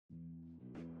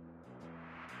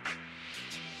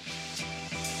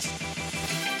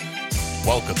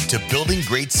Welcome to Building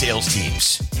Great Sales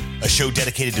Teams, a show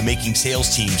dedicated to making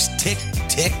sales teams tick,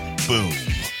 tick, boom.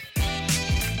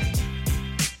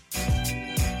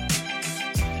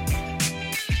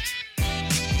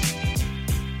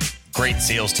 Great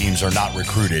sales teams are not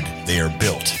recruited, they are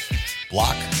built,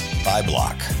 block by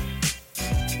block.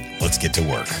 Let's get to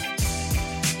work.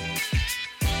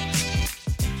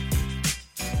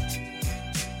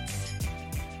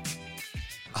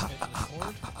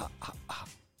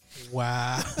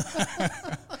 Wow.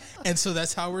 And so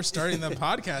that's how we're starting the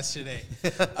podcast today.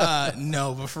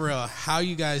 No, but for real, how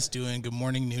you guys doing? Good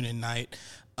morning, noon, and night.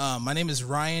 My name is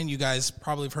Ryan. You guys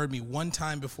probably have heard me one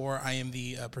time before. I am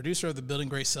the producer of the Building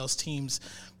Great Sales Teams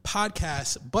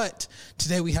podcast, but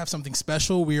today we have something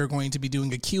special. We are going to be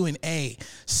doing a Q&A.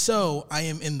 So I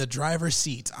am in the driver's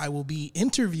seat. I will be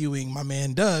interviewing my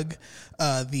man, Doug,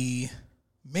 the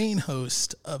main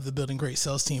host of the Building Great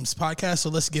Sales Teams podcast. So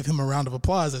let's give him a round of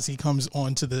applause as he comes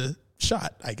on to the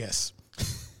shot, I guess.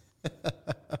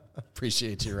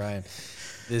 Appreciate you, Ryan.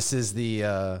 This is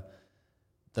the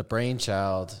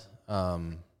brainchild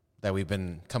that we've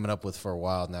been coming up with for a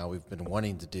while now. We've been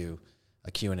wanting to do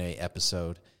a Q&A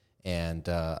episode, and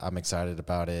I'm excited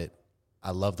about it.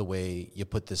 I love the way you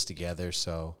put this together,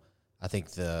 so I think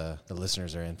the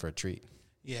listeners are in for a treat.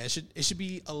 Yeah, it should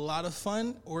be a lot of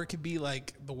fun, or it could be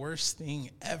like the worst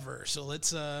thing ever. So let's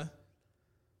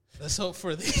hope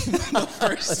for the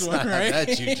first one, right? That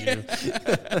juju.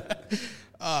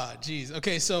 Geez.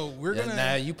 Okay, so we're gonna.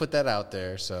 Now you put that out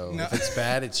there. So if it's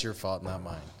bad, it's your fault, not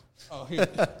mine. Oh, here.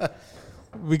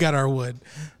 We got our wood.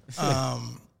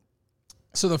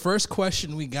 So the first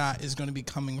question we got is going to be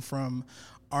coming from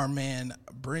our man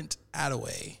Brent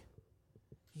Attaway.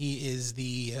 He is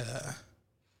the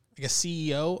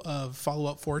CEO of Follow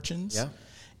Up Fortunes. Yeah.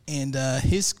 And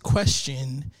his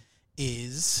question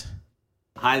is...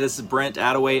 Hi, this is Brent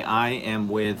Attaway. I am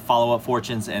with Follow Up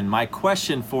Fortunes, and my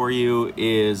question for you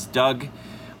is, Doug,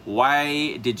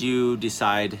 why did you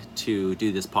decide to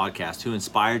do this podcast? Who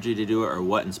inspired you to do it, or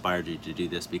what inspired you to do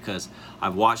this? Because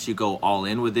I've watched you go all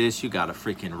in with this. You got a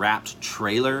freaking wrapped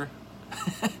trailer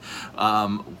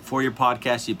for your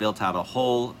podcast. You built out a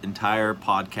whole entire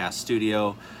podcast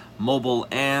studio, mobile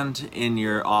and in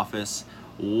your office.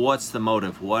 What's the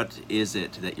motive? What is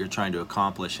it that you're trying to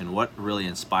accomplish, and what really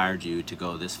inspired you to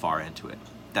go this far into it?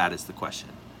 That is the question.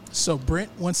 So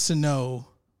Brent wants to know,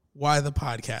 why the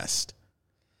podcast?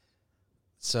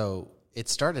 So it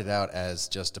started out as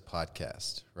just a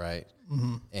podcast, right?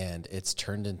 Mm-hmm. And it's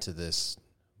turned into this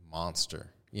monster,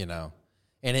 you know.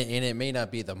 And it may not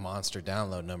be the monster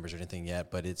download numbers or anything yet,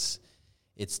 but it's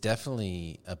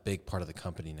definitely a big part of the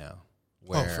company now.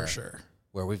 For sure.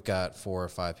 Where we've got 4 or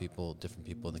 5 different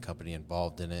people in the company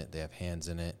involved in it. They have hands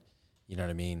in it. You know what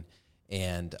I mean?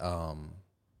 And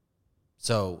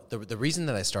so the reason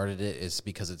that I started it is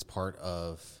because it's part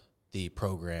of the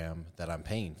program that I'm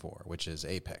paying for, which is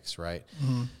Apex, right?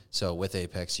 Mm-hmm. So with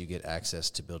Apex, you get access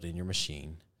to building your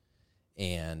machine.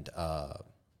 And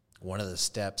one of the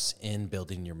steps in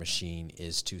building your machine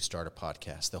is to start a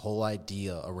podcast. The whole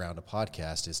idea around a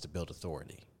podcast is to build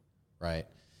authority, right?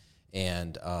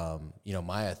 And,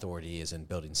 my authority is in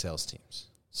building sales teams.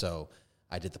 So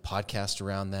I did the podcast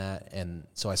around that. And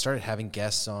so I started having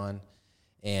guests on,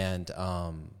 and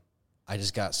I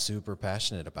just got super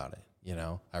passionate about it. You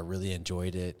know, I really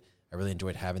enjoyed it. I really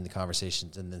enjoyed having the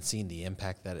conversations and then seeing the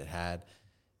impact that it had.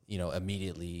 You know,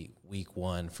 immediately week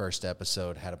 1, first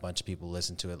episode, had a bunch of people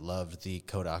listen to it, loved the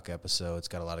Kodak episodes,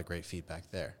 got a lot of great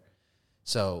feedback there.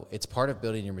 So it's part of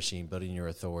building your machine, building your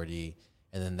authority,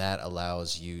 and then that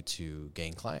allows you to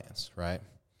gain clients, right?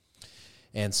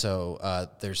 And so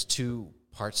there's 2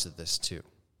 parts of this too.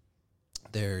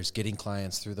 There's getting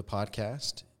clients through the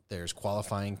podcast. There's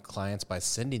qualifying clients by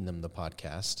sending them the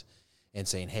podcast and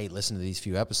saying, hey, listen to these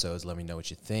few episodes, let me know what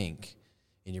you think,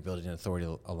 and you're building an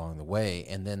authority along the way.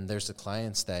 And then there's the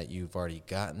clients that you've already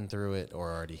gotten through it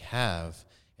or already have,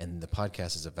 and the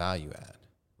podcast is a value add,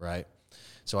 right?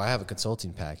 So I have a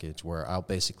consulting package where I'll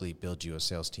basically build you a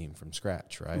sales team from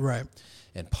scratch, right? Right.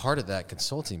 And part of that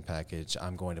consulting package,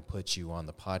 I'm going to put you on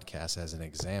the podcast as an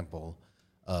example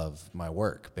of my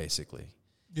work, basically.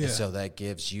 Yeah. And so that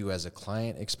gives you as a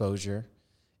client exposure,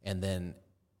 and then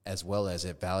as well as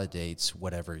it validates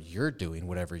whatever you're doing,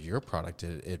 whatever your product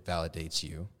is, it validates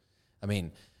you. I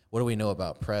mean, what do we know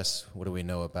about press? What do we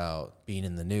know about being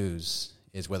in the news?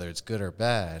 Is whether it's good or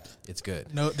bad, it's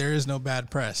good. No, there is no bad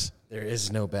press. There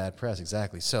is no bad press,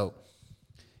 exactly. So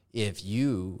if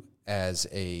you, as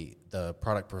the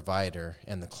product provider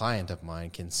and the client of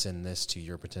mine, can send this to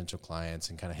your potential clients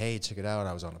and kind of, hey, check it out,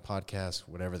 I was on a podcast,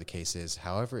 whatever the case is,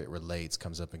 however it relates,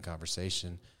 comes up in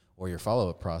conversation, or your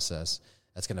follow-up process,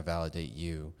 that's going to validate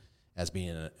you as being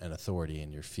an authority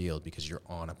in your field because you're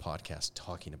on a podcast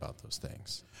talking about those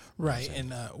things. Right.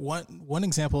 And one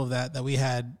example of that we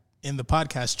had in the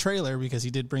podcast trailer, because he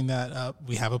did bring that up,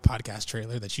 we have a podcast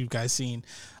trailer that you guys seen,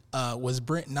 was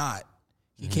Brent Knott.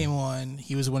 He came on,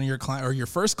 he was one of your client or your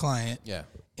first client. Yeah.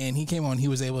 And he came on, he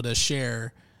was able to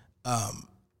share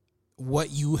what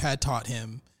you had taught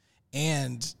him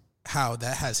and how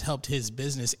that has helped his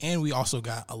business. And we also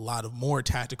got a lot of more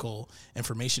tactical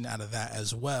information out of that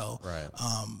as well. Right.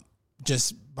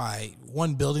 Just by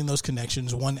one, building those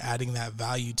connections, one, adding that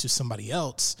value to somebody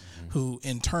else who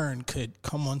in turn could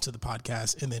come onto the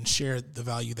podcast and then share the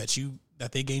value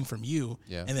that they gain from you,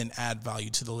 and then add value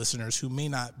to the listeners who may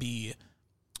not be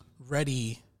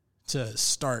ready to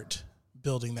start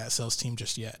building that sales team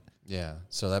just yet. Yeah.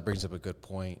 So that brings up a good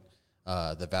point.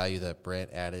 The value that Brent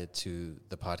added to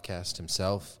the podcast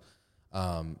himself.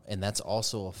 And that's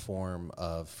also a form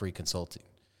of free consulting.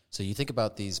 So you think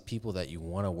about these people that you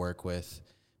want to work with,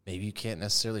 maybe you can't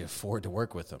necessarily afford to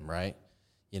work with them, right?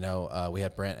 You know, we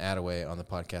had Brent Attaway on the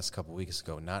podcast a couple weeks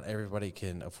ago. Not everybody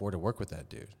can afford to work with that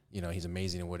dude. You know, he's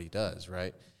amazing at what he does,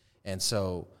 right? And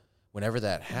so whenever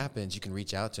that happens, you can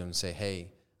reach out to him and say,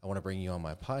 hey, I want to bring you on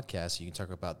my podcast. You can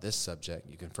talk about this subject.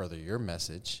 You can further your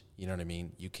message. You know what I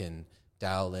mean? You can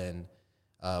dial in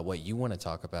what you want to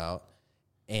talk about.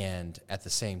 And at the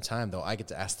same time, though, I get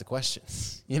to ask the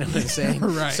questions. You know what I'm saying?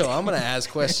 Right. So I'm going to ask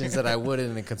questions that I would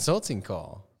in a consulting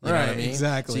call. You know what I mean?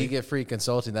 Exactly. So you get free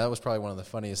consulting. That was probably one of the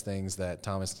funniest things that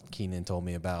Thomas Keenan told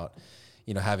me about,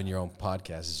 you know, having your own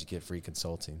podcast is you get free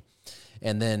consulting.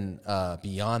 And then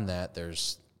beyond that,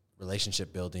 there's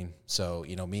relationship building. So,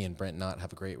 you know, me and Brent Knott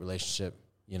have a great relationship.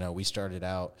 You know, we started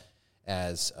out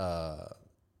as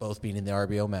both being in the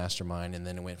RBO mastermind, and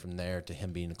then it went from there to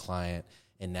him being a client.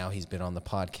 And now he's been on the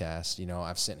podcast. You know,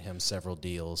 I've sent him several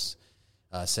deals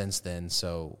since then.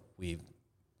 So we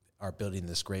are building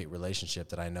this great relationship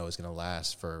that I know is going to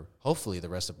last for hopefully the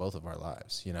rest of both of our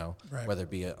lives, you know, whether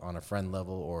it be on a friend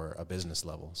level or a business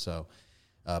level. So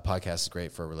podcast is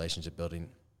great for relationship building.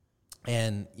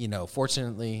 And, you know,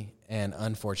 fortunately and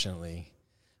unfortunately,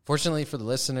 fortunately for the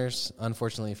listeners,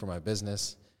 unfortunately for my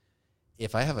business,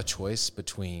 if I have a choice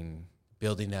between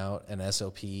building out an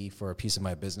SOP for a piece of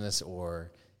my business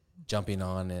or jumping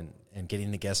on and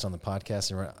getting a guest on the podcast,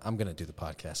 and I'm going to do the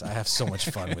podcast. I have so much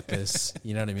fun with this.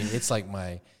 You know what I mean? It's like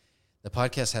the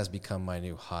podcast has become my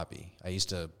new hobby. I used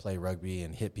to play rugby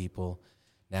and hit people.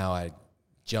 Now I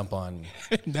jump on.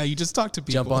 Now you just talk to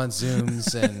people. Jump on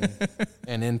Zooms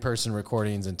and in-person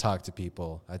recordings and talk to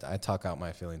people. I talk out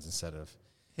my feelings instead of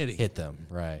hit them.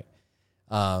 Right.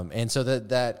 And so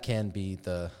that can be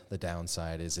the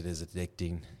downside is it is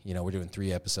addicting. You know, we're doing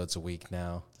 3 episodes a week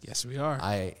now. Yes, we are.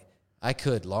 I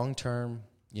could long-term,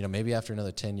 you know, maybe after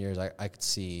another 10 years, I could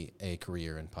see a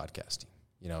career in podcasting.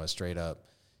 You know, a straight up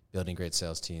building great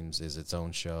sales teams is its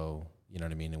own show. You know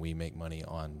what I mean? And we make money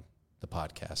on the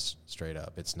podcast straight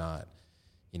up. It's not,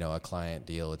 you know, a client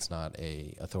deal. It's not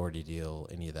a authority deal,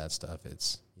 any of that stuff.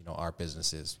 It's, you know, our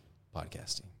business is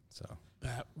podcasting. So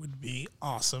that would be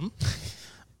awesome.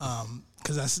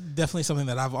 Because that's definitely something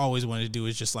that I've always wanted to do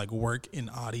is just like work in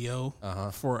audio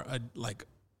for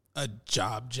a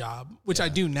job, which I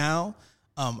do now.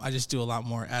 I just do a lot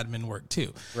more admin work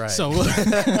too. Right. So we'll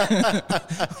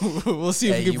see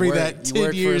if we can bring that 10 you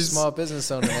work years. For a small business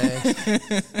owner, man.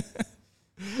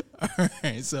 All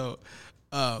right. So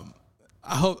I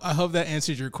hope that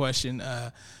answered your question.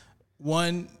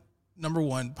 Number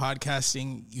one,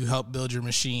 podcasting, you help build your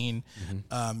machine.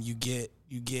 You get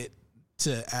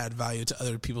to add value to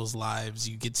other people's lives.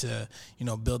 You get to, you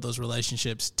know, build those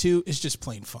relationships. 2, it's just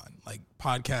plain fun. Like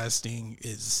podcasting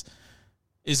is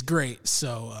great.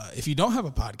 So if you don't have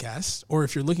a podcast or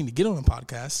if you're looking to get on a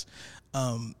podcast,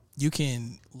 you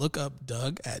can look up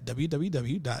Doug at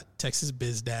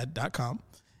www.texasbizdad.com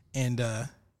and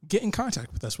get in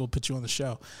contact with us. We'll put you on the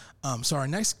show. So our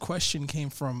next question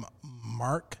came from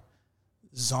Mark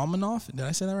Zalmanoff. Did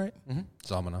I say that right? Mm-hmm.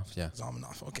 Zalmanoff, yeah.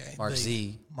 Zalmanoff, okay. Mark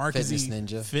Fitness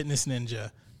Ninja. Fitness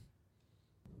Ninja.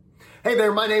 Hey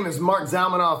there, my name is Mark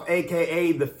Zalmanoff,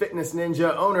 a.k.a. the Fitness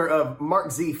Ninja, owner of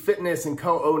Mark Z Fitness and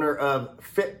co-owner of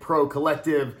Fit Pro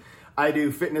Collective. I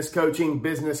do fitness coaching,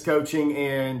 business coaching,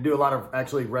 and do a lot of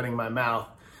actually running my mouth.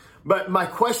 But my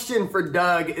question for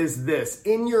Doug is this.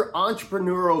 In your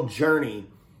entrepreneurial journey,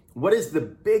 what is the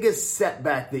biggest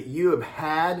setback that you have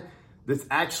had that's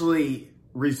actually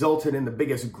resulted in the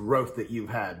biggest growth that you've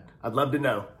had? I'd love to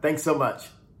know. Thanks so much.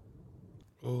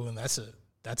 Oh, and that's a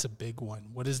big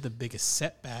one. What is the biggest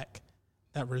setback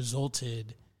that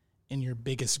resulted in your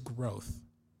biggest growth?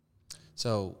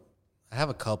 So I have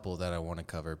a couple that I want to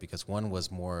cover because one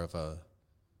was more of a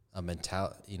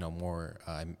mental, more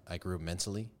I grew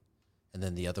mentally, and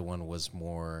then the other one was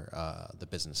more the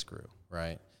business grew,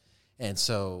 right? And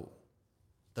so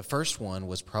the first one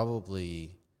was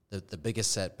probably the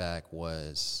biggest setback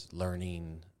was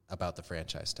learning about the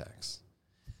franchise tax.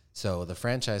 So the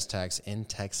franchise tax in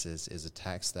Texas is a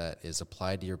tax that is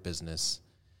applied to your business,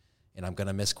 and I'm going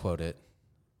to misquote it,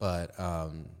 but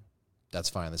that's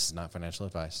fine. This is not financial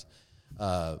advice.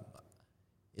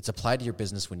 It's applied to your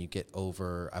business when you get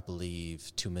over, I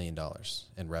believe, $2 million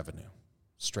in revenue,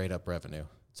 straight up revenue.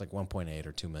 It's like 1.8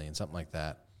 or 2 million, something like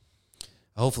that.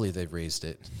 Hopefully they've raised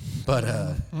it,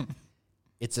 but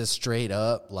it's a straight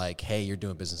up like, hey, you're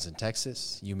doing business in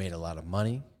Texas. You made a lot of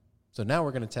money. So now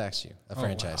we're going to tax you, a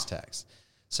franchise tax.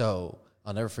 So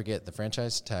I'll never forget the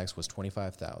franchise tax was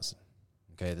 $25,000.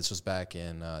 Okay. This was back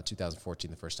in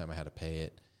 2014, the first time I had to pay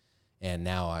it. And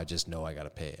now I just know I got to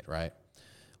pay it. Right.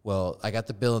 Well, I got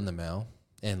the bill in the mail,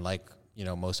 and like,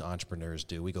 most entrepreneurs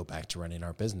do, we go back to running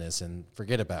our business and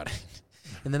forget about it.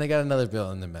 And then I got another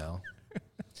bill in the mail.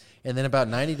 And then about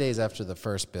 90 days after the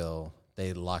first bill,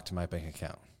 they locked my bank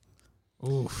account.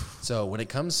 Oof. So when it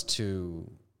comes to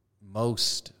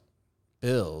most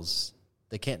bills,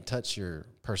 they can't touch your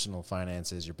personal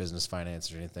finances, your business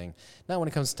finances or anything. Not when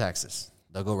it comes to taxes.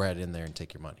 They'll go right in there and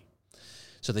take your money.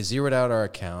 So they zeroed out our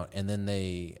account, and then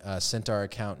they sent our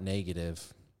account negative.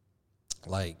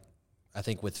 Like, I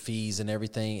think with fees and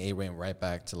everything, it went right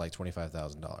back to like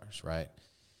 $25,000, right?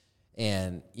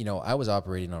 And, I was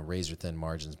operating on razor thin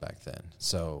margins back then.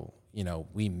 So, they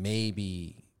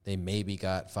maybe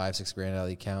got $5-6 grand out of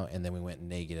the account, and then we went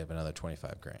negative another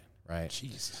 $25 grand, right?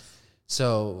 Jeez.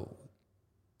 So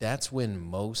that's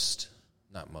when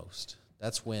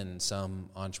that's when some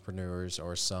entrepreneurs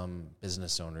or some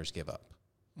business owners give up.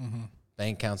 Mm-hmm.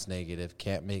 Bank account's negative,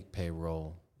 can't make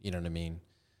payroll, you know what I mean?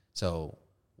 So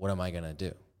what am I going to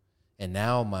do? And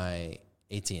now my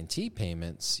AT&T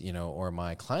payments, or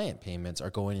my client payments are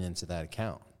going into that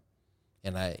account.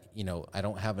 And I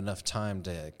don't have enough time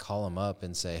to call them up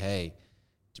and say, hey,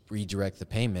 redirect the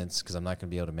payments because I'm not going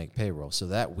to be able to make payroll. So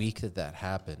that week that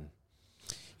happened,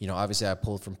 obviously I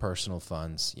pulled from personal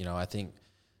funds. I think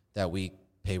that week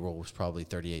payroll was probably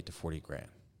 38 to 40 grand,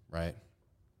 right?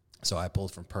 So I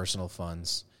pulled from personal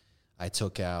funds. I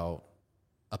took out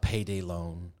a payday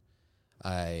loan.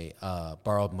 I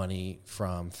borrowed money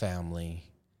from family.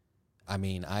 I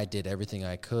mean, I did everything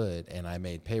I could, and I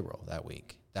made payroll that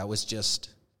week. That was just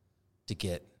to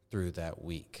get through that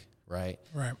week, right?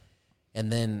 Right.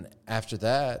 And then after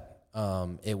that,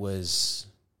 it was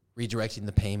redirecting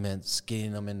the payments,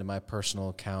 getting them into my personal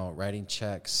account, writing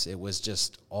checks. It was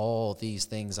just all these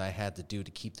things I had to do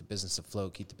to keep the business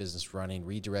afloat, keep the business running,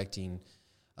 redirecting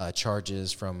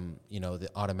charges from, the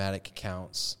automatic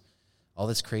accounts, all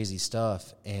this crazy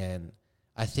stuff. And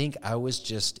I think I was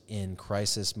just in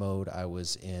crisis mode. I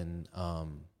was in,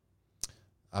 I'm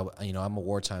a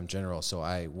wartime general, so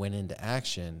I went into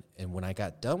action. And when I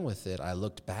got done with it, I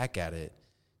looked back at it,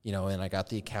 and I got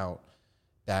the account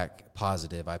back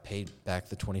positive. I paid back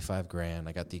the 25 grand.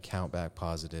 I got the account back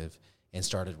positive and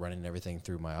started running everything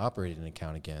through my operating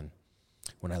account again.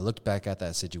 When I looked back at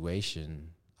that situation,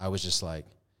 I was just like,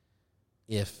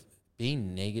 if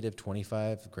being negative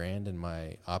 25 grand in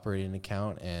my operating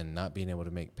account and not being able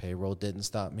to make payroll didn't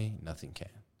stop me, nothing can.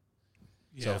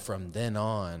 Yeah. So from then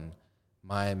on,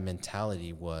 my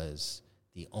mentality was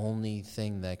the only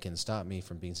thing that can stop me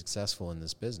from being successful in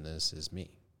this business is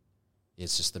me.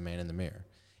 It's just the man in the mirror.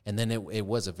 And then it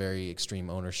was a very extreme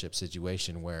ownership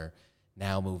situation where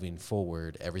now moving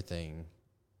forward, everything,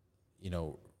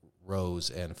 rose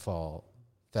and fell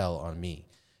on me.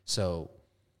 So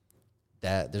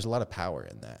that there's a lot of power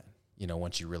in that,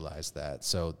 once you realize that.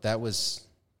 So that was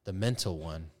the mental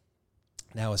one.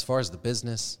 Now, as far as the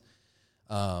business,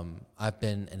 I've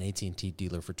been an AT&T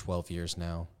dealer for 12 years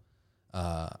now.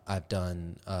 I've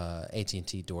done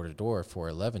AT&T door-to-door for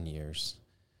 11 years.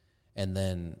 And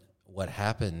then what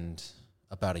happened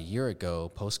about a year ago,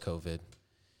 post-COVID,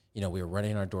 we were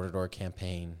running our door-to-door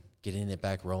campaign, getting it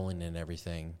back rolling and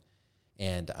everything.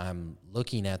 And I'm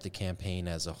looking at the campaign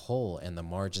as a whole and the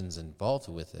margins involved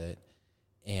with it.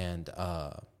 And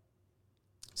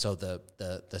so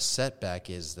the setback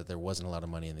is that there wasn't a lot of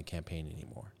money in the campaign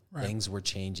anymore. Right. Things were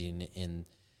changing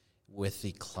with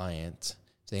the client.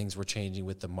 Things were changing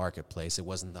with the marketplace. It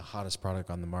wasn't the hottest product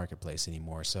on the marketplace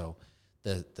anymore. So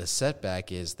the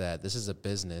setback is that this is a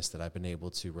business that I've been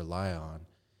able to rely on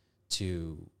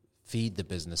to feed the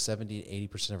business. 70 to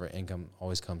 80% of our income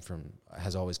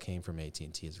has always came from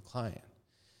AT&T as a client.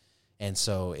 And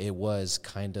so it was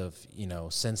kind of,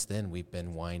 since then we've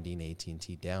been winding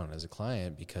AT&T down as a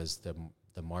client because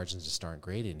the margins just aren't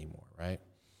great anymore, right?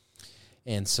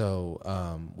 And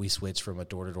so we switched from a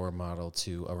door-to-door model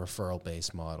to a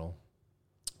referral-based model,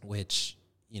 which,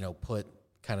 put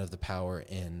kind of the power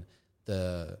in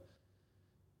the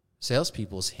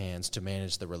salespeople's hands to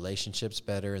manage the relationships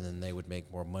better, and then they would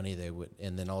make more money.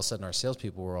 And then all of a sudden our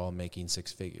salespeople were all making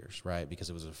six figures, right? Because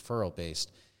it was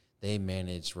referral-based. They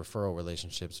managed referral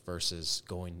relationships versus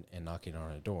going and knocking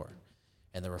on a door.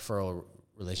 And the referral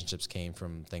relationships came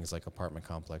from things like apartment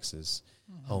complexes,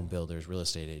 home builders, real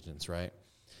estate agents, right?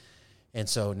 And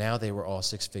so now they were all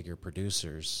six-figure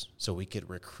producers, so we could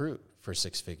recruit for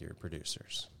six-figure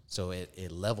producers. So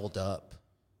it leveled up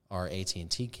our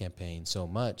AT&T campaign so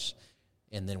much.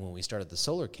 And then when we started the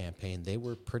solar campaign, they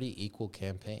were pretty equal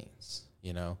campaigns,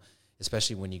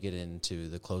 especially when you get into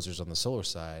the closers on the solar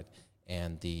side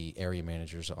and the area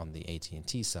managers on the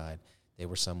AT&T side. They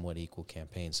were somewhat equal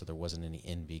campaigns, so there wasn't any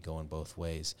envy going both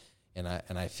ways. And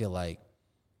I feel like,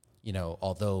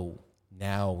 although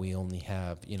now we only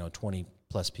have 20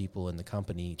 plus people in the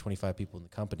company, 25 people in the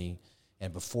company,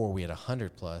 and before we had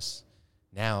 100 plus,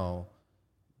 now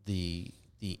the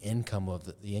income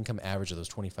the income average of those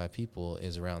 25 people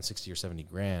is around 60 or 70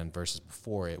 grand versus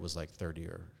before it was like 30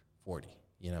 or 40.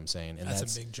 You know what I'm saying? And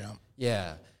that's a big jump.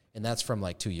 Yeah. And that's from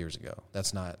like 2 years ago.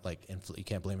 That's not like you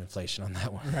can't blame inflation on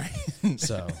that one. Right.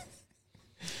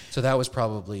 So that was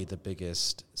probably the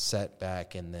biggest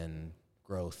setback, and then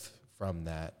growth from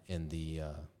that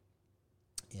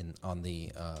on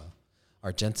the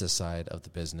Argenta side of the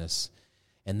business.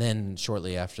 And then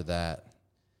shortly after that,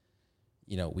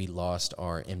 we lost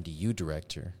our MDU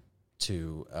director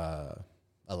to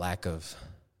a lack of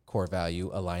core value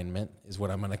alignment is what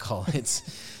I'm going to call it.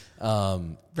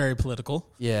 Very political.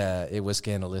 Yeah, it was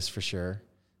scandalous for sure.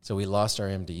 So we lost our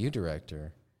MDU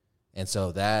director. And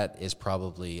so that is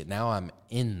probably, now I'm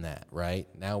in that, right?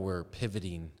 Now we're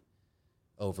pivoting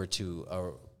over to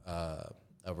a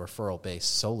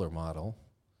referral-based solar model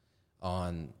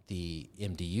on the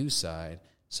MDU side.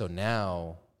 So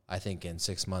now I think in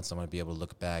 6 months I'm going to be able to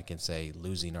look back and say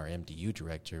losing our MDU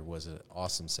director was an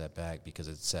awesome setback because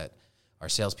it set our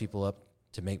salespeople up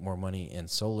to make more money in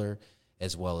solar,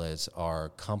 as well as our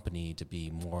company to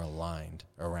be more aligned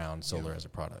around solar as a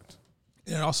product.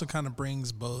 It also kind of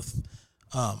brings both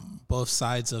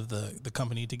sides of the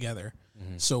company together.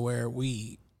 Mm-hmm. So where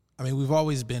we've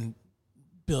always been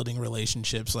building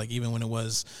relationships, like even when it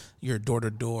was your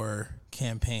door-to-door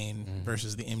campaign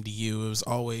versus the MDU, it was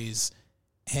always,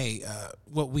 hey,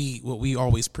 what we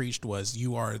always preached was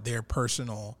you are their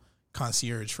personal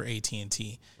concierge for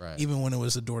AT&T. Right. Even when it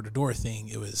was a door-to-door thing,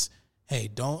 it was, hey,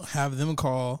 don't have them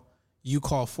call, you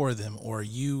call for them, or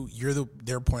you're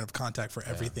their point of contact for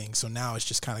everything. Yeah. So now it's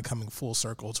just kind of coming full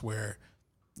circle to where,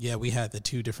 yeah, we had the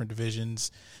two different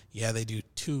divisions. Yeah, they do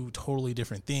two totally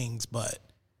different things, but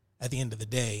at the end of the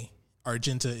day,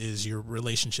 Argenta is your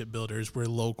relationship builders. We're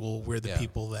local. We're the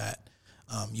people that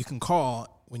you can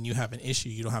call when you have an issue.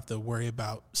 You don't have to worry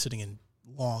about sitting in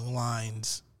long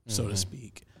lines, so to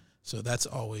speak. So that's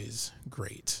always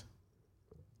great.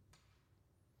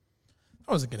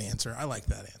 That was a good answer. I like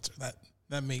that answer.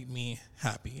 That made me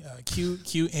happy.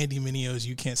 Cue Andy Mineo's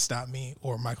 "You Can't Stop Me"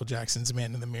 or Michael Jackson's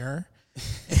 "Man in the Mirror."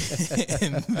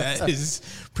 And that is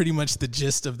pretty much the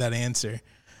gist of that answer.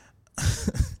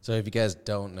 So if you guys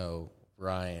don't know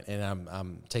Ryan, and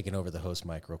I'm taking over the host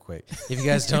mic real quick. If you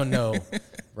guys don't know,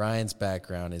 Ryan's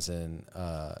background is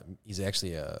he's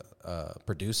actually a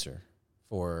producer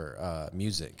for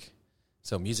music.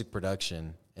 So music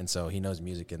production, and so he knows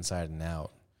music inside and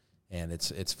out. And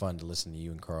it's fun to listen to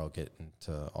you and Carl get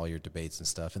into all your debates and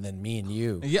stuff. And then me and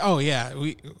you. Yeah, oh, yeah.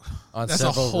 That's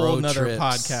a whole nother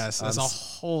podcast. That's a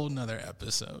whole nother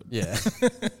episode. Yeah.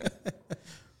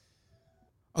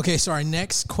 Okay, so our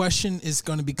next question is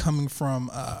going to be coming from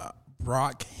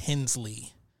Brock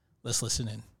Hensley. Let's listen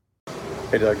in.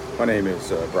 Hey, Doug. My name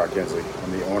is Brock Hensley.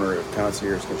 I'm the owner of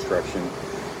Concierge Construction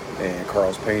and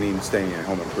Carl's Painting, Staining, and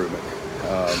Home Improvement.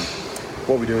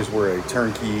 What we do is we're a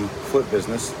turnkey flip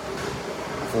business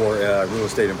for real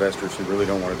estate investors who really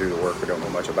don't want to do the work or don't know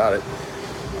much about it.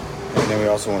 And then we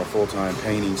also own a full-time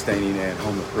painting, staining, and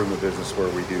home improvement business where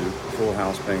we do full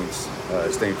house paints,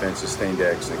 stain fences, stain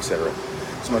decks, etc.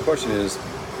 So my question is,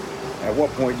 at what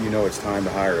point do you know it's time to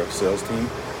hire a sales team?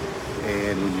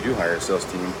 And when you do hire a sales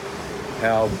team,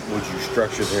 how would you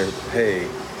structure their pay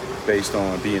based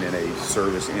on being in a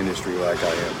service industry like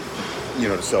I am?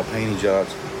 To sell painting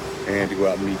jobs and to go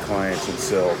out and meet clients and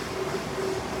sell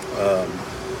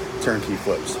turnkey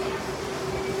flips.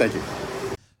 Thank you.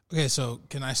 Okay, so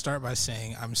can I start by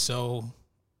saying I'm so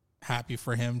happy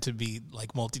for him to be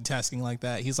like multitasking like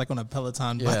that. He's like on a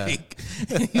Peloton Yeah. bike.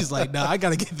 And he's like, no, I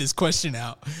got to get this question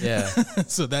out. Yeah.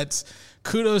 So that's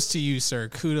kudos to you, sir.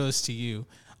 Kudos to you.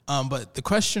 But the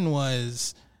question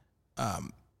was,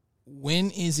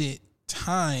 when is it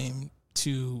time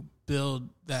to build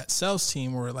that sales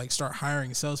team or like start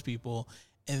hiring salespeople?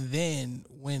 And then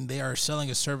when they are selling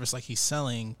a service like he's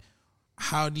selling,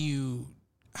 how do you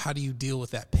deal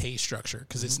with that pay structure?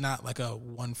 Because it's not like a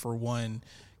 1-for-1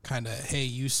 kind of, hey,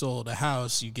 you sold a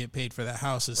house, you get paid for that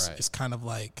house. It's kind of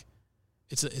like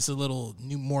it's a little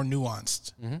more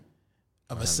nuanced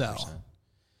of a 100%. sell.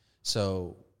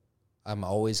 So I'm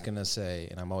always going to say,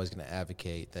 and I'm always going to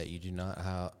advocate that you do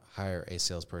not hire a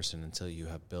salesperson until you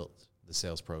have built the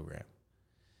sales program.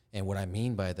 And what I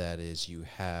mean by that is you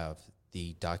have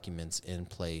the documents in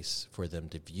place for them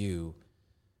to view,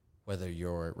 whether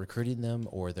you're recruiting them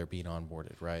or they're being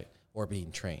onboarded, right? Or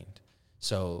being trained.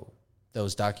 So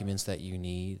those documents that you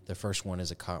need, the first one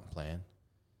is a comp plan.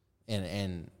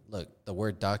 And look, the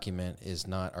word document is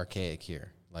not archaic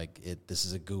here. Like this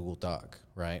is a Google Doc,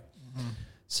 right? Mm-hmm.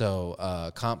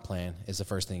 So comp plan is the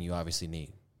first thing you obviously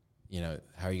need. You know,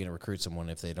 how are you going to recruit someone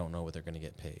if they don't know what they're going to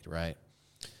get paid, right?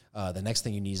 The next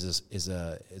thing you need is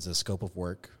a scope of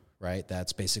work, right?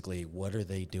 That's basically what are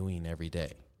they doing every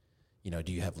day? You know,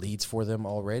 do you have leads for them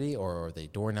already, or are they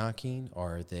door knocking?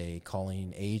 Are they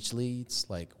calling age leads?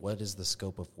 Like, what is the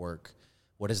scope of work?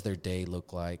 What does their day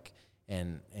look like?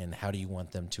 And how do you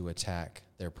want them to attack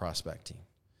their prospecting?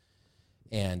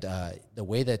 And the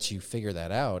way that you figure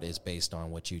that out is based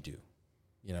on what you do.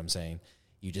 You know what I'm saying?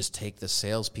 You just take the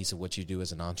sales piece of what you do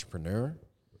as an entrepreneur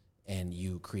and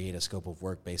you create a scope of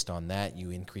work based on that.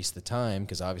 You increase the time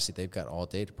because obviously they've got all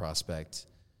day to prospect,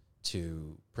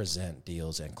 to present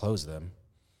deals and close them.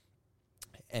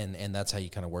 And that's how you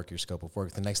kind of work your scope of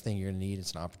work. The next thing you're going to need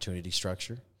is an opportunity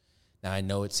structure. Now, I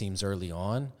know it seems early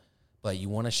on, but you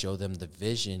want to show them the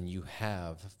vision you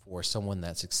have for someone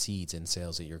that succeeds in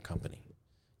sales at your company.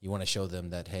 You want to show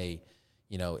them that, hey,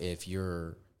 you know, if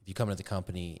you come into the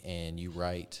company and you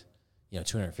write, you know,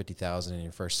 $250,000 in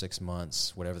your first 6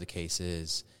 months, whatever the case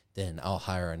is, then I'll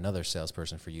hire another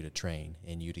salesperson for you to train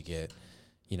and you to get,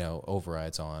 you know,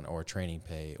 overrides on or training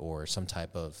pay or some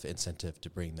type of incentive to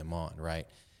bring them on, right?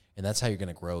 And that's how you're going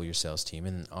to grow your sales team.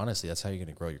 And honestly, that's how you're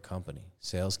going to grow your company.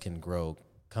 Sales can grow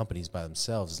companies by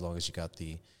themselves as long as you got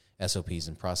the SOPs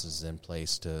and processes in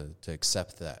place to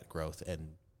accept that growth and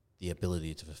the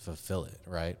ability to fulfill it,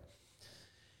 right?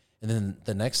 And then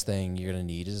the next thing you're going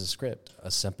to need is a script, a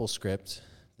simple script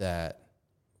that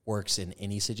works in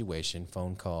any situation,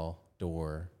 phone call,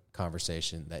 door,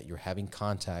 conversation, that you're having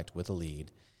contact with a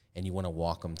lead and you want to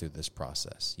walk them through this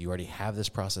process. You already have this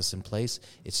process in place.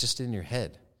 It's just in your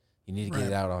head. You need to get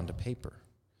it out onto paper.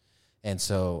 And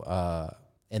so,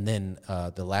 and then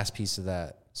the last piece of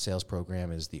that sales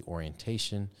program is the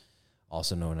orientation,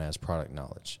 also known as product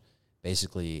knowledge.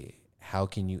 Basically, how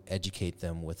can you educate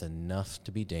them with enough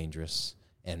to be dangerous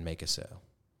and make a sale?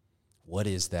 What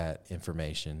is that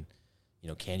information? You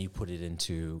know, can you put it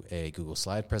into a Google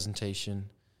slide presentation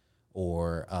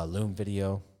or a Loom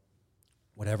video,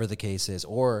 whatever the case is?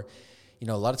 Or, you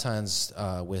know, a lot of times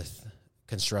with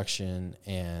construction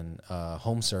and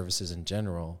home services in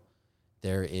general,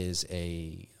 there is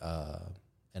an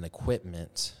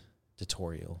equipment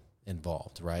tutorial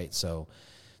involved, right? So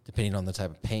depending on the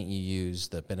type of paint you use,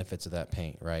 the benefits of that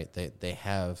paint, right? They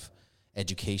have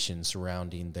education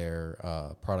surrounding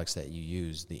their products that you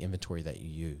use, the inventory that you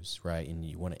use, right? And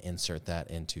you want to insert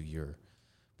that into your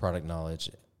product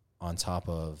knowledge on top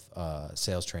of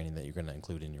sales training that you're going to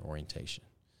include in your orientation.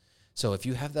 So if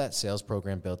you have that sales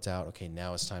program built out, okay,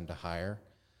 now it's time to hire.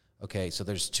 Okay, so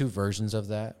there's two versions of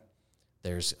that.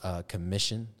 There's a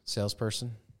commission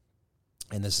salesperson,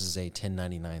 and this is a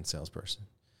 1099 salesperson.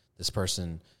 This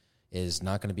person is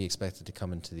not going to be expected to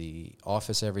come into the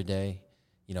office every day.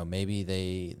 You know,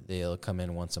 maybe they'll come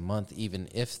in once a month. Even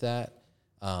if that,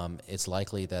 it's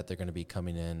likely that they're going to be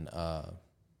coming in, or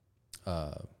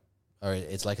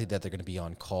it's likely that they're going to be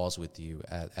on calls with you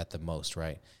at the most,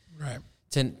 right? Right.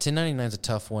 1099 is a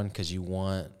tough one because you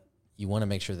want to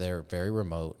make sure they're very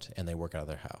remote and they work out of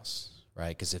their house, right?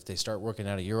 Because if they start working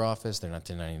out of your office, they're not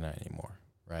 1099 anymore,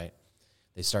 right?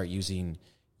 They start using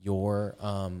your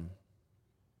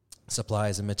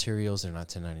supplies and materials, they're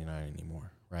not 1099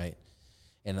 anymore, right?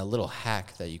 And a little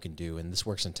hack that you can do, and this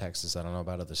works in Texas, I don't know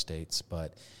about other states,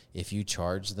 but if you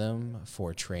charge them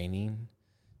for training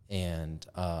and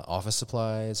office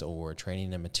supplies or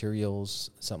training and materials,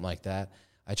 something like that,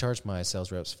 I charge my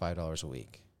sales reps $5 a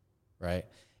week, right?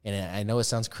 And I know it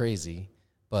sounds crazy,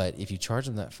 but if you charge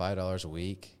them that $5 a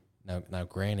week, Now,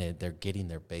 granted, they're getting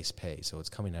their base pay, so it's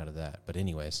coming out of that. But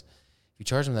anyways, if you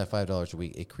charge them that $5 a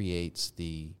week, it creates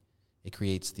the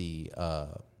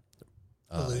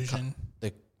illusion.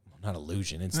 Not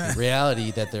illusion. It's the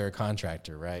reality that they're a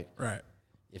contractor, right? Right.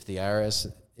 If the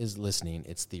IRS is listening,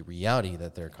 it's the reality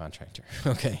that they're a contractor.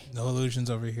 Okay. No illusions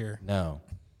over here. No.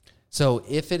 So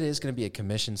if it is going to be a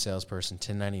commission salesperson,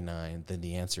 1099, then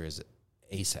the answer is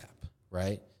ASAP,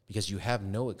 right? Because you have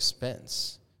no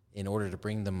expense in order to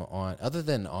bring them on, other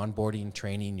than onboarding,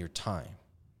 training, your time,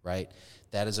 right?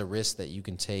 That is a risk that you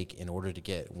can take in order to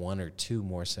get 1 or 2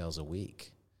 more sales a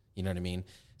week. You know what I mean?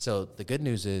 So the good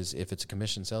news is, if it's a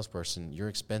commission salesperson, your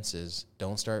expenses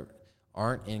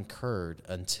aren't incurred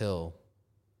until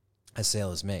a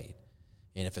sale is made.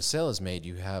 And if a sale is made,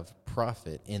 you have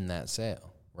profit in that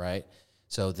sale, right?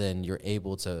 So then you're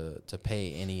able to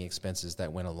pay any expenses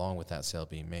that went along with that sale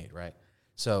being made, right?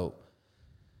 So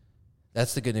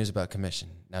that's the good news about commission.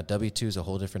 Now, W-2 is a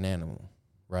whole different animal,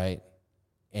 right?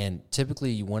 And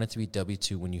typically you want it to be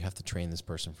W-2 when you have to train this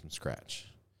person from scratch.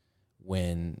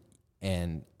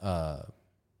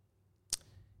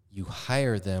 You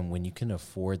hire them when you can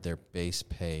afford their base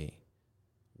pay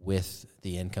with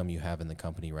the income you have in the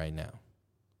company right now.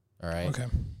 All right? Okay.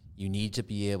 You need to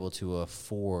be able to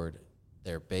afford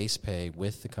their base pay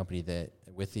with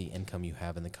the income you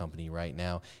have in the company right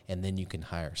now, and then you can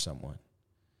hire someone.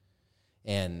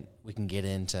 And we can get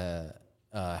into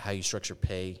how you structure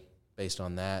pay based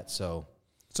on that. So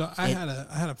I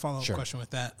had a follow-up question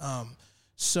with that.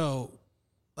 So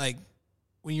like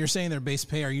when you're saying their base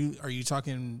pay, are you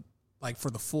talking like for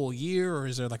the full year, or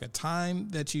is there like a time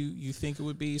that you think it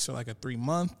would be? So like a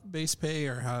 3-month base pay,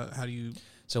 or how do you?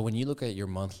 So when you look at your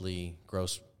monthly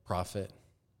gross profit,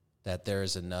 that there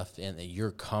is enough in that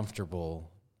you're comfortable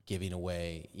giving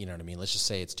away, you know what I mean? Let's just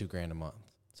say it's $2,000 a month.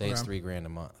 Say it's $3,000 a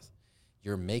month.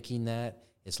 You're making that,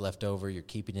 it's left over, you're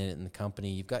keeping it in the company.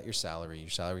 You've got your salary. Your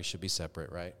salary should be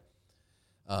separate, right?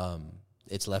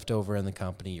 It's left over in the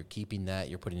company. You're keeping that.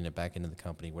 You're putting it back into the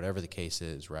company, whatever the case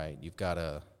is, right? You've got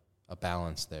a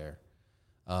balance there.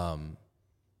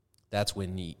 That's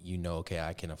when you know, okay,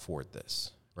 I can afford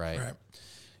this, right?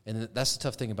 And that's the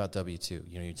tough thing about W-2.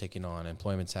 You know, you're taking on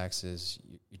employment taxes.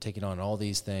 You're taking on all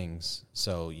these things.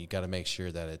 So you got to make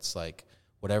sure that it's like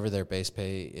whatever their base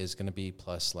pay is going to be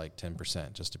plus like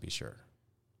 10%, just to be sure.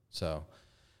 So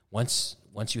once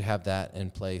you have that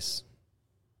in place,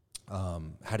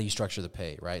 how do you structure the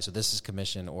pay, right? So this is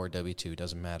commission or W-2,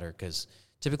 doesn't matter, because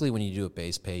typically when you do a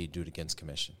base pay, you do it against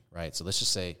commission, right? So let's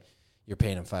just say you're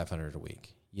paying them $500 a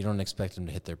week. You don't expect them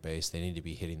to hit their base. They need to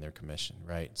be hitting their commission,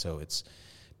 right? So it's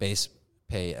base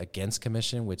pay against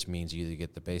commission, which means you either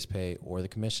get the base pay or the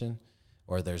commission,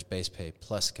 or there's base pay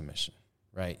plus commission,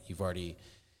 right? You've already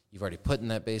put in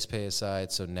that base pay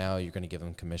aside, so now you're going to give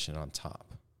them commission on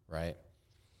top, right?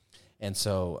 And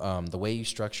so the way you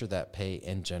structure that pay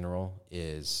in general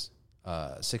is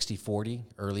 60-40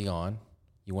 early on.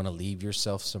 You want to leave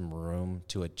yourself some room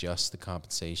to adjust the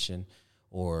compensation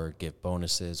or give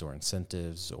bonuses or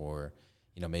incentives, or,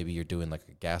 you know, maybe you're doing like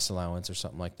a gas allowance or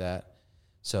something like that.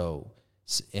 So,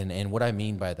 and what I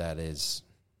mean by that is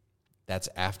that's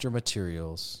after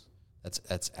materials,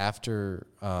 that's after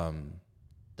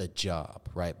the job,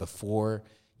 right? Before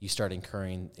you start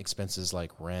incurring expenses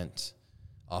like rent,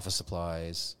 office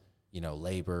supplies, you know,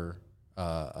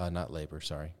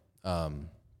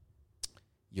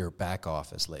 your back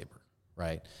office labor,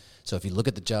 right? So if you look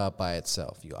at the job by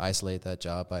itself, you isolate that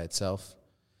job by itself,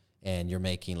 and you're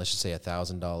making, let's just say,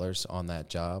 $1,000 on that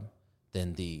job,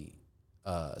 then the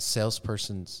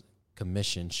salesperson's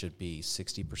commission should be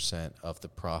 60% of the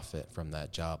profit from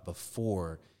that job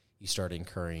before you start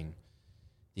incurring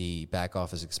the back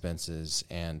office expenses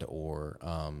and or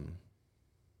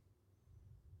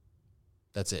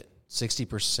that's it.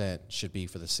 60% should be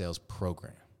for the sales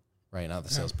program, right? Not the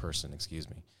salesperson, excuse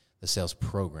me. The sales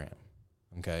program,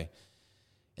 okay?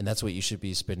 And that's what you should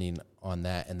be spending on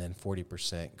that, and then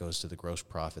 40% goes to the gross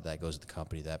profit. That goes to the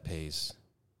company. That pays,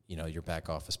 you know, your back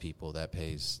office people. That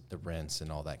pays the rents and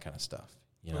all that kind of stuff.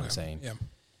 You know what I'm saying? Yeah.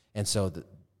 And so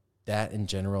that in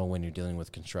general, when you're dealing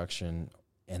with construction,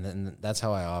 and then that's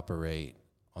how I operate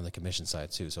on the commission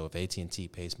side too. So if AT&T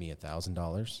pays me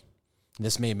 $1,000,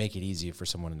 this may make it easier for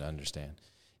someone to understand.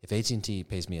 If AT&T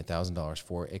pays me $1,000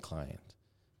 for a client,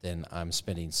 then I'm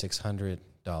spending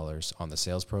 $600 on the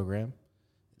sales program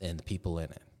and the people in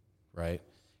it, right?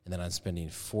 And then I'm spending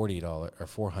 $40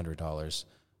 or $400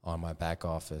 on my back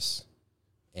office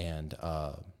and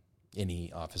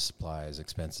any office supplies,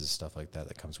 expenses, stuff like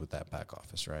that comes with that back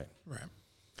office, right? Right.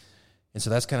 And so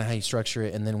that's kind of how you structure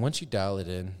it. And then once you dial it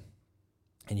in,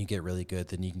 and you get really good,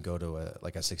 then you can go to a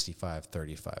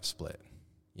 65-35 split.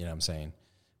 You know what I'm saying?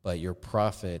 But your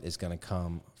profit is going to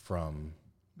come from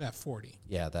that 40.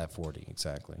 Yeah, that 40,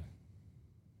 exactly.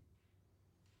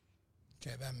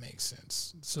 Okay, that makes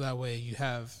sense. So that way you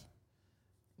have,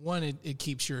 one, it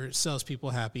keeps your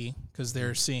salespeople happy because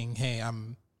they're seeing, hey,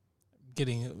 I'm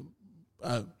getting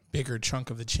a bigger chunk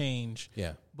of the change.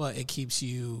 Yeah. But it keeps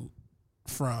you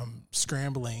from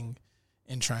scrambling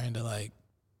and trying to like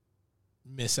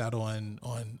miss out on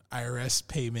IRS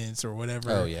payments or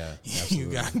whatever. Oh, yeah,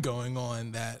 you got going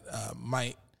on that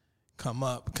might come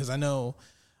up. Because I know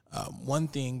one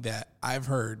thing that I've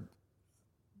heard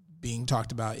being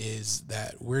talked about is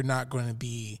that we're not going to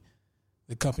be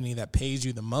the company that pays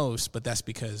you the most, but that's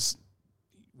because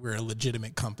we're a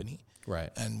legitimate company. Right.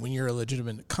 And when you're a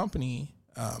legitimate company,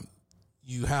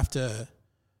 you have to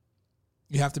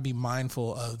be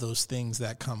mindful of those things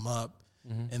that come up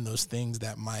and those things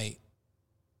that might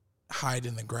hide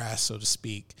in the grass, so to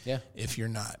speak. Yeah. If you're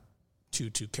not too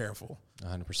careful.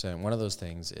 100%. One of those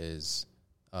things is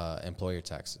employer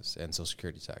taxes and Social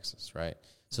Security taxes, right?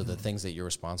 So the things that you're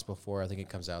responsible for, I think it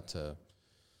comes out to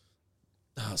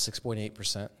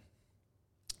 6.8%.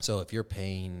 So if you're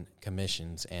paying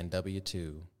commissions and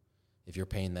W-2, if you're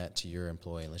paying that to your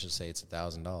employee, let's just say it's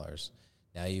 $1,000,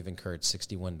 now you've incurred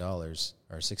 $61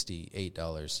 or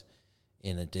 $68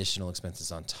 in additional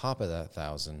expenses on top of that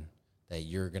 $1,000 that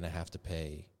you're going to have to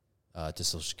pay to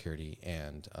Social Security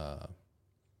and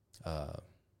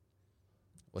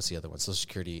what's the other one? Social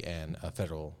Security and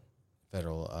federal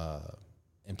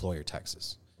employer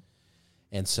taxes.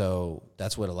 And so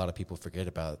that's what a lot of people forget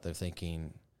about. They're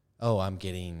thinking, oh, I'm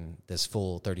getting this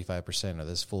full 35% or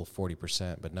this full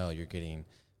 40%, but no, you're getting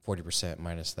 40%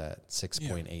 minus that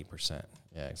 6.8%.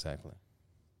 Yeah, exactly.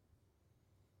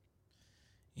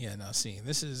 Yeah, now see,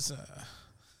 this is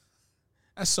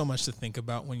that's so much to think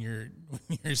about when you're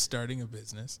starting a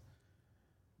business.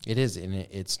 It is, and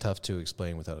it's tough to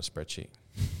explain without a spreadsheet.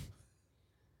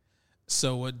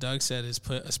 So what Doug said is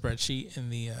put a spreadsheet in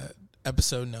the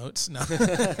episode notes. No.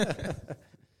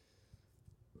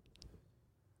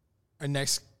 Our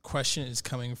next question is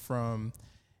coming from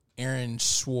Aaron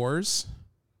Schwartz.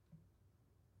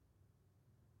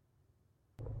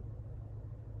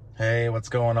 Hey, what's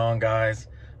going on, guys?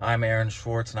 I'm Aaron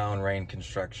Schwartz, now in Rain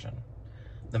Construction.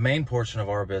 The main portion of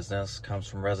our business comes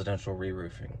from residential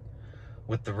re-roofing,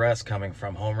 with the rest coming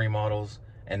from home remodels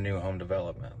and new home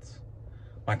developments.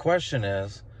 My question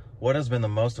is, what has been the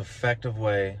most effective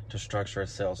way to structure a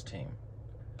sales team?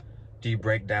 Do you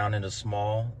break down into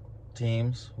small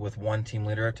teams with one team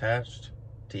leader attached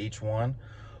to each one?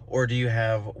 Or do you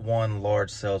have one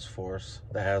large sales force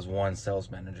that has one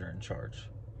sales manager in charge?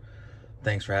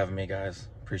 Thanks for having me, guys.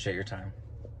 Appreciate your time.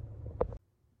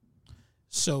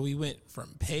 So we went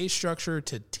from pay structure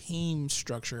to team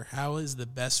structure. How is the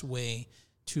best way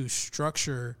to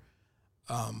structure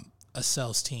a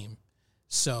sales team?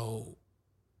 So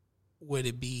would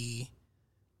it be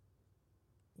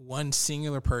one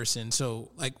singular person?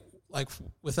 So like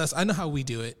with us, I know how we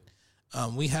do it.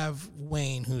 We have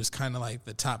Wayne, who's kind of like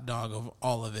the top dog of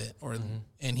all of it,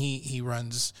 and he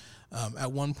runs.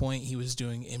 At one point, he was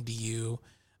doing MDU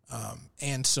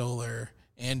and solar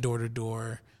and door to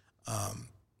door,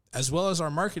 as well as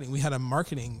our marketing. We had a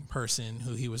marketing person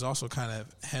who he was also kind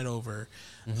of head over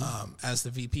as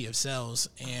the VP of sales.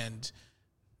 And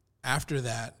after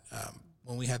that,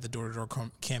 when we had the door to door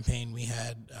campaign, we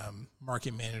had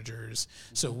market managers.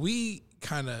 So we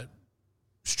kind of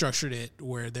structured it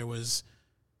where it was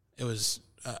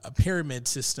a pyramid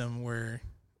system where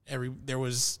there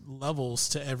was levels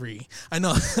to every. I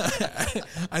know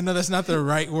I know that's not the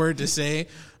right word to say,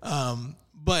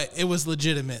 but it was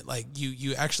legitimate. Like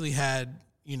you actually had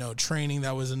training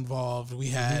that was involved. We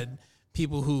had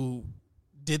people who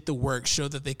did the work,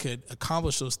 showed that they could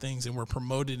accomplish those things, and were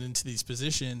promoted into these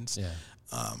positions.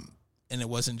 Yeah. And it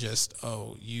wasn't just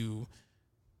you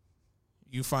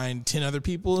find 10 other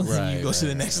people and you go to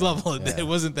the next level. Yeah. It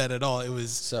wasn't that at all. It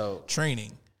was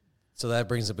training. So that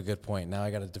brings up a good point. Now I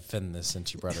got to defend this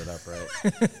since you brought it up,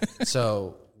 right?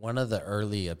 So one of the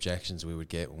early objections we would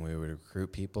get when we would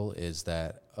recruit people is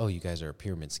that, oh, you guys are a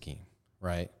pyramid scheme,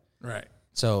 right? Right.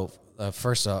 So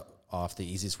first off, the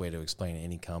easiest way to explain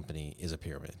any company is a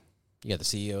pyramid. You got the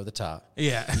CEO at the top.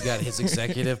 Yeah. You got his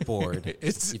executive board.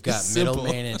 You've got middle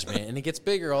management, and it gets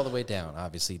bigger all the way down,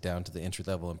 obviously down to the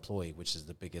entry-level employee, which is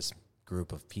the biggest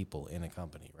group of people in a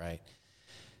company, right?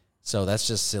 So that's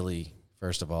just silly,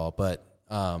 first of all. But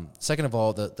second of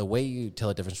all, the way you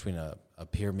tell a difference between a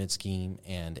pyramid scheme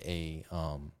and a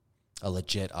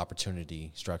legit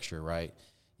opportunity structure, right,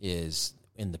 is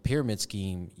in the pyramid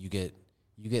scheme, you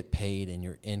you get paid and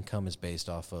your income is based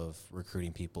off of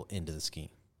recruiting people into the scheme.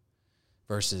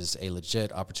 Versus a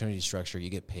legit opportunity structure, you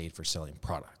get paid for selling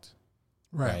product,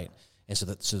 right? And so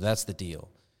that's the deal.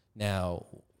 Now,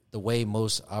 the way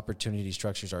most opportunity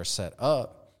structures are set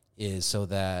up is so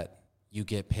that you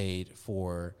get paid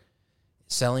for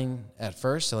selling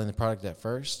the product at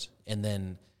first, and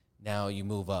then now you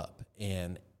move up,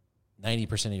 and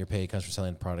 90% of your pay comes from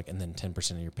selling the product, and then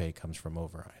 10% of your pay comes from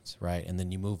overrides, right? And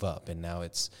then you move up, and now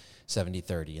it's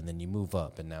 70-30, and then you move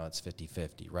up, and now it's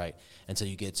 50-50, right? Until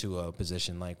you get to a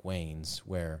position like Wayne's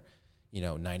where,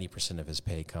 90% of his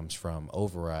pay comes from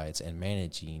overrides and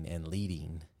managing and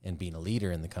leading and being a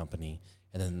leader in the company,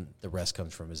 and then the rest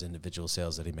comes from his individual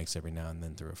sales that he makes every now and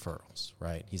then through referrals,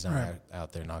 right? He's not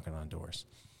out there knocking on doors.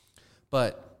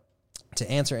 But to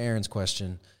answer Aaron's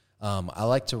question, I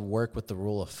like to work with the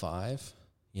rule of 5.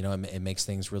 It makes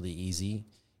things really easy,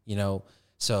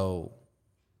 So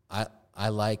I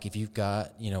like if you've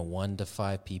got, 1 to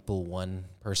 5 people, one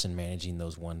person managing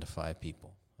those 1 to 5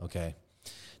 people, okay?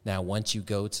 Now, once you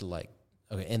go to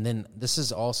and then this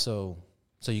is also,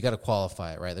 so you got to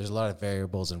qualify it, right? There's a lot of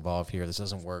variables involved here. This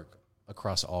doesn't work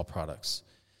across all products.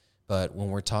 But when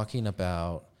we're talking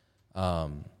about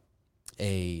an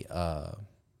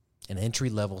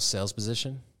entry-level sales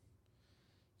position,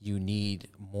 you need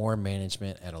more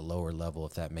management at a lower level,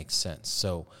 if that makes sense.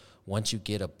 So once you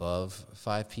get above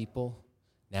 5 people,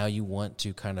 now you want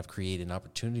to kind of create an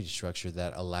opportunity structure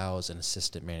that allows an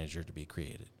assistant manager to be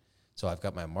created. So I've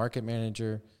got my market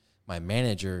manager, my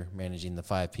manager managing the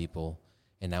 5 people,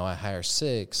 and now I hire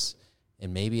 6,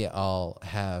 and maybe I'll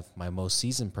have my most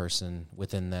seasoned person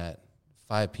within that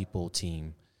 5 people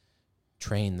team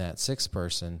train that 6th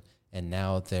person, and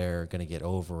now they're going to get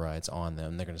overrides on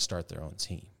them. They're going to start their own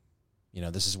team.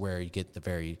 This is where you get the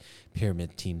very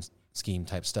pyramid team scheme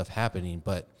type stuff happening.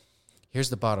 But here's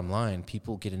the bottom line.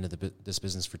 People get into this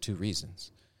business for 2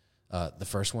 reasons. The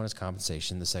first one is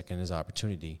compensation. The second is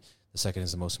opportunity. The second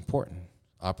is the most important.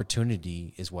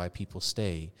 Opportunity is why people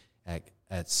stay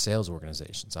at sales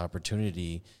organizations.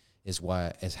 Opportunity is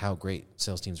how great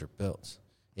sales teams are built.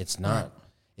 It's not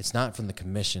from the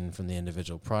commission from the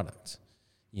individual product.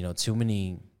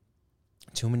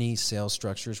 Too many sales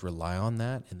structures rely on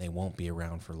that, and they won't be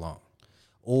around for long.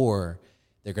 Or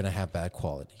they're going to have bad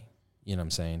quality, you know what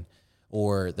I'm saying?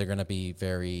 Or they're going to be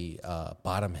very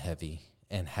bottom heavy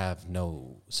and have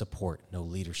no support, no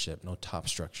leadership, no top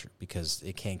structure, because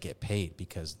it can't get paid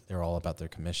because they're all about their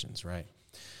commissions, right?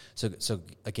 So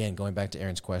again, going back to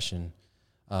Aaron's question,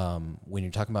 when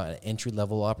you're talking about an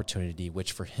entry-level opportunity,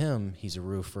 which for him, he's a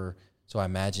roofer, so I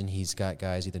imagine he's got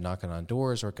guys either knocking on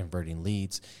doors or converting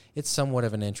leads. It's somewhat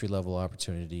of an entry-level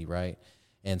opportunity, right?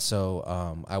 And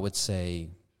so I would say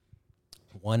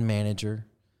 1 manager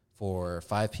for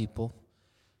 5 people,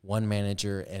 1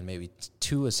 manager and maybe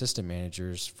 2 assistant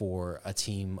managers for a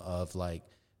team of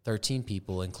 13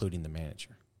 people, including the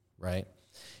manager, right?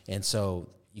 And so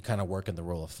you kind of work in the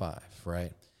role of 5,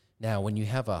 right? Now, when you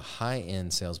have a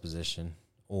high-end sales position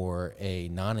or a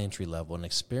non-entry level, an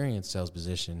experienced sales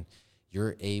position,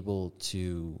 you're able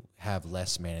to have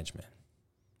less management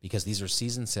because these are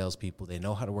seasoned salespeople. They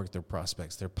know how to work their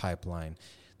prospects, their pipeline.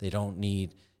 They don't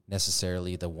need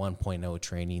necessarily the 1.0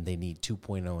 training. They need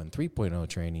 2.0 and 3.0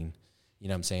 training. You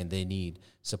know what I'm saying? They need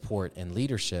support and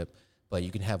leadership, but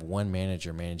you can have 1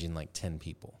 manager managing 10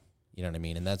 people. You know what I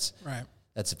mean? And that's right.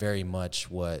 That's very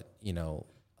much what,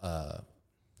 our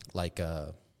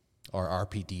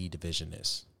RPD division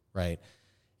is, right?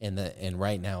 And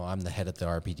right now I'm the head of the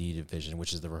RPD division,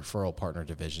 which is the referral partner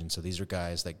division. So these are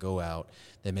guys that go out,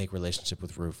 they make relationship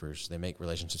with roofers, they make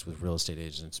relationships with real estate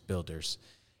agents, builders,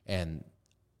 and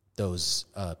those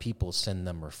people send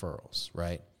them referrals,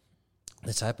 right?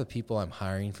 The type of people I'm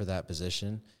hiring for that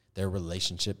position, they're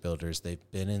relationship builders.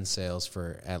 They've been in sales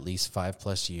for at least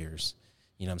 5+ years.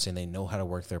 You know what I'm saying? They know how to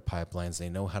work their pipelines. They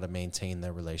know how to maintain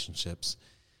their relationships.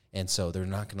 And so they're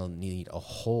not going to need a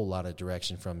whole lot of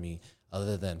direction from me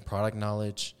other than product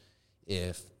knowledge,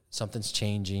 if something's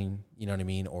changing, you know what I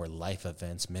mean, or life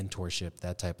events, mentorship,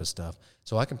 that type of stuff.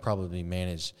 So I can probably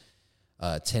manage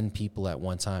 10 people at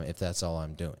one time if that's all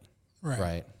I'm doing,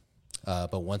 right?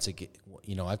 But once it get,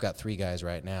 I've got 3 guys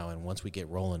right now, and once we get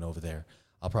rolling over there,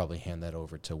 I'll probably hand that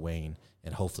over to Wayne,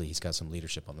 and hopefully he's got some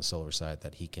leadership on the solar side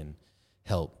that he can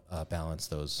help balance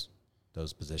those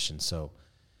positions. So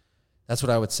that's what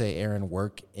I would say, Aaron.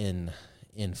 Work in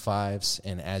 5s,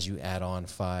 and as you add on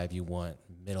 5, you want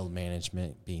middle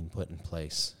management being put in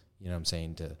place. You know what I'm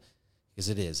saying?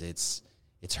 Because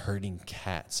it's herding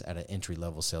cats at an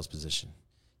entry-level sales position.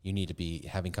 You need to be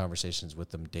having conversations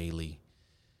with them daily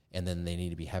And then they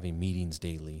need to be having meetings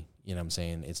daily. You know what I'm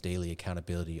saying? It's daily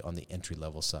accountability on the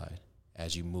entry-level side.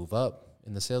 As you move up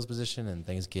in the sales position and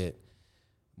things get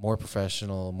more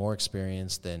professional, more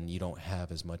experienced, then you don't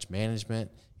have as much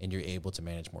management and you're able to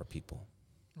manage more people.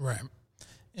 Right.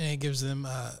 And it gives them,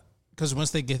 because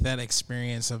once they get that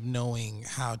experience of knowing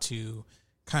how to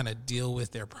kind of deal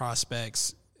with their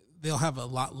prospects, they'll have a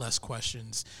lot less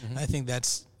questions. And I think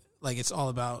that's like, it's all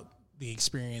about the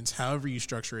experience. However you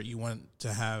structure it, you want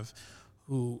to have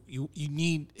you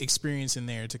need experience in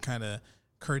there to kind of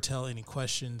curtail any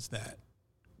questions that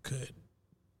could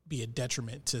be a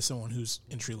detriment to someone who's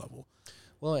entry level.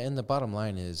 Well, and the bottom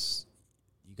line is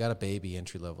you got to baby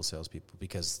entry level salespeople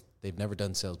because they've never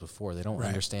done sales before. They don't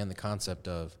understand the concept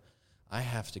of I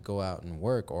have to go out and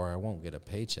work or I won't get a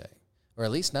paycheck, or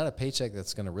at least not a paycheck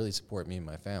that's going to really support me and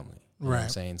my family. You know what I'm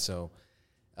saying? So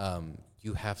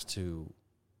they have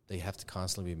to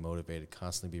constantly be motivated,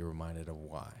 constantly be reminded of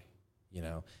why, you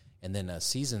know. And then a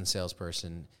seasoned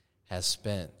salesperson has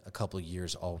spent a couple of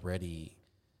years already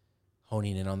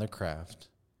honing in on their craft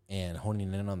and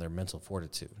honing in on their mental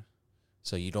fortitude.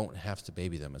 So you don't have to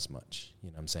baby them as much. You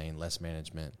know what I'm saying? Less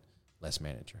management, less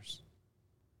managers.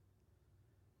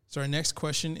 So our next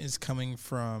question is coming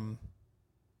from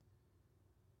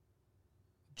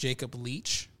Jacob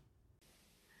Leach.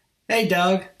 Hey,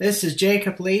 Doug. This is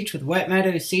Jacob Leach with Wet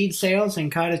Meadow Seed Sales in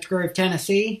Cottage Grove,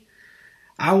 Tennessee.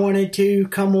 I wanted to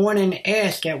come on and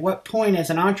ask, at what point as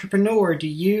an entrepreneur do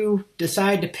you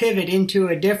decide to pivot into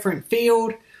a different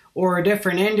field or a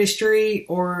different industry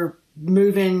or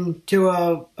move into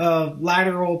a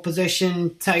lateral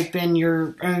position type in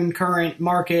your own current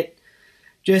market,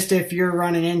 just if you're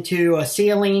running into a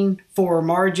ceiling for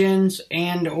margins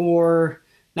and or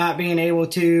not being able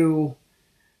to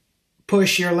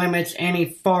push your limits any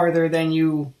farther than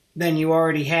you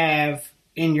already have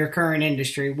in your current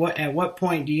industry? At what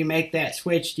point do you make that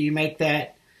switch? Do you make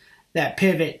that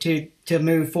pivot to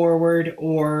move forward,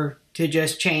 or to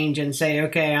just change and say,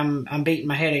 okay, I'm beating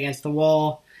my head against the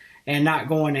wall and not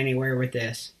going anywhere with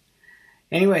this?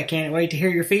 Anyway, can't wait to hear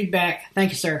your feedback.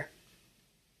 Thank you, sir.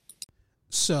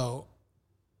 So,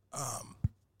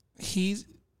 he's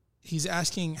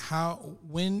asking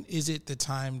when is it the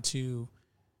time to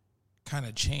kind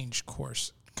of change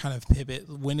course, kind of pivot?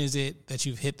 When is it that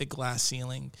you've hit the glass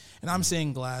ceiling? And I'm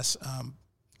saying glass,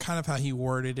 kind of how he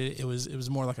worded it. It was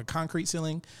more like a concrete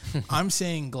ceiling. I'm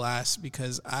saying glass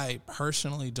because I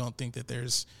personally don't think that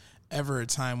there's ever a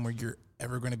time where you're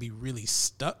ever going to be really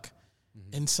stuck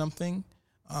in something.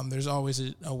 There's always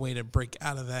a way to break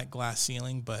out of that glass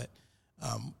ceiling. But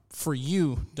for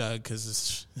you, Doug,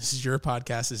 because this is your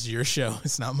podcast, this is your show,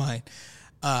 it's not mine.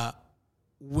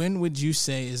 When would you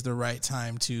say is the right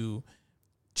time to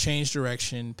change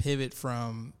direction, pivot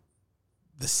from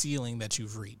the ceiling that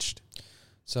you've reached?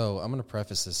 So I'm going to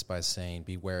preface this by saying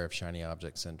beware of shiny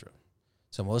object syndrome.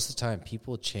 So most of the time,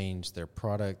 people change their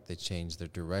product, they change their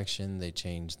direction, they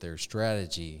change their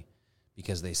strategy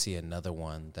because they see another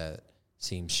one that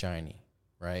seems shiny,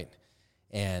 right?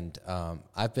 And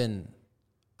I've been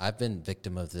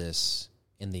victim of this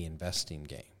in the investing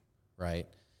game, right?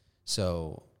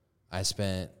 So I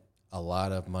spent a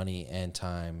lot of money and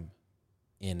time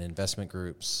in investment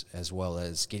groups, as well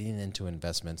as getting into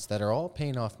investments that are all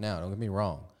paying off now. Don't get me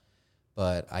wrong.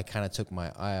 But I kind of took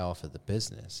my eye off of the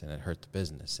business, and it hurt the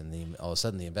business. And all of a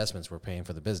sudden, the investments were paying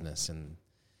for the business. And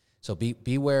so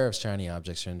beware of shiny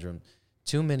object syndrome.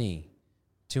 Too many,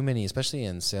 especially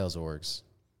in sales orgs,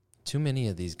 too many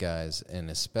of these guys,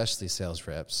 and especially sales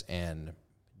reps and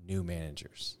new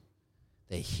managers,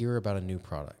 they hear about a new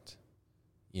product.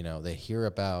 You know, they hear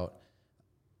about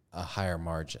a higher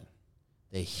margin.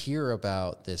 They hear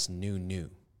about this new,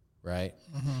 right?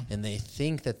 Mm-hmm. And they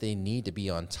think that they need to be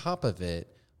on top of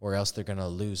it or else they're going to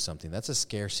lose something. That's a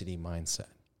scarcity mindset.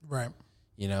 Right.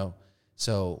 You know,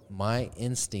 so my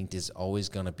instinct is always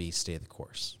going to be stay the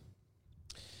course.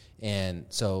 And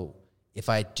so if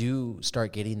I do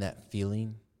start getting that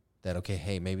feeling that, okay,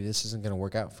 hey, maybe this isn't going to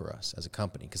work out for us as a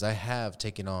company, because I have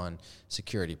taken on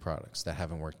security products that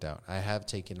haven't worked out. I have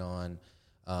taken on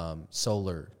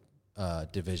solar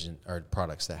division or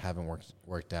products that haven't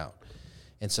worked out.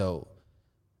 And so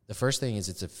the first thing is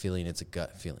it's a feeling, it's a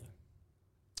gut feeling.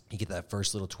 You get that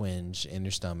first little twinge in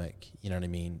your stomach, you know what I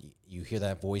mean? You hear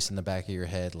that voice in the back of your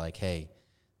head like, hey,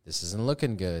 this isn't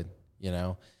looking good, you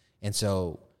know? And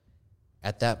so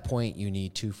at that point, you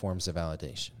need two forms of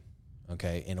validation,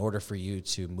 okay? In order for you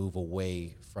to move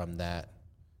away from that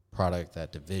product,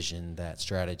 that division, that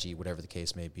strategy, whatever the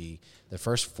case may be, the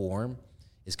first form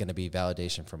is going to be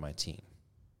validation from my team.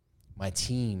 My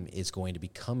team is going to be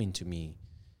coming to me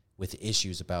with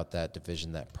issues about that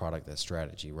division, that product, that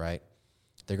strategy, right?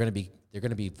 They're going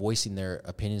to be voicing their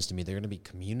opinions to me. They're going to be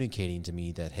communicating to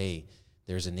me that, hey,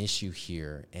 there's an issue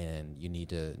here and you need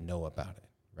to know about it,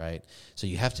 right? So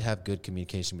you have to have good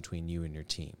communication between you and your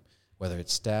team, whether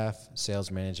it's staff, sales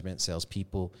management,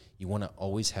 salespeople. You want to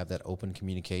always have that open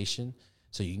communication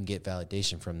so you can get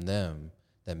validation from them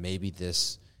that maybe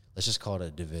this, let's just call it a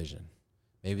division.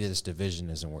 Maybe this division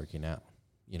isn't working out.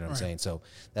 You know what I'm saying? So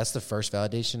that's the first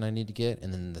validation I need to get.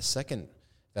 And then the second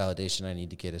validation I need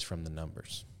to get is from the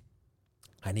numbers.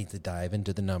 I need to dive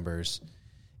into the numbers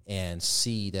and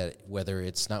see that whether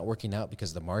it's not working out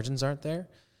because the margins aren't there,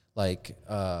 like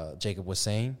Jacob was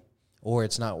saying, or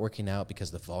it's not working out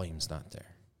because the volume's not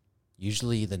there.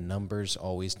 Usually the numbers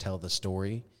always tell the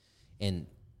story. And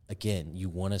again, you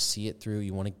want to see it through.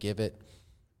 You want to give it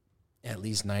at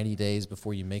least 90 days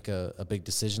before you make a big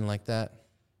decision like that,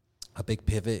 a big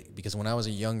pivot. Because when I was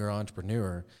a younger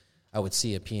entrepreneur, I would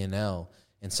see a P&L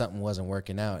and something wasn't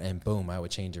working out, and boom, I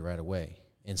would change it right away.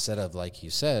 Instead of, like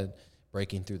you said,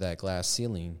 breaking through that glass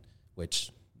ceiling,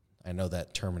 which I know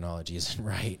that terminology isn't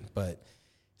right, but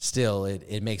still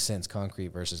it makes sense, concrete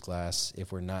versus glass,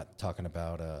 if we're not talking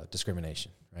about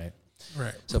discrimination, right?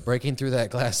 Right. So breaking through that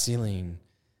glass ceiling,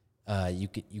 you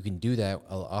can do that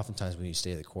oftentimes when you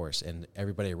stay the course, and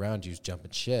everybody around you is jumping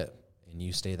ship, and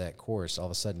you stay that course. All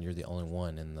of a sudden, you're the only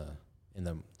one in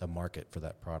the market for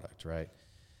that product, right?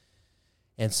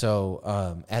 And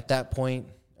so at that point,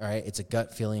 all right, it's a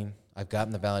gut feeling. I've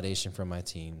gotten the validation from my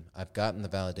team. I've gotten the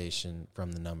validation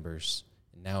from the numbers.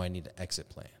 And now I need an exit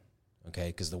plan, okay?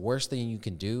 Because the worst thing you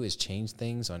can do is change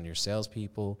things on your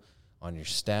salespeople, on your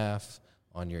staff,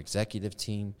 on your executive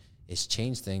team, is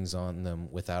change things on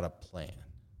them without a plan.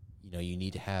 You know, you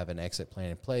need to have an exit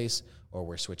plan in place, or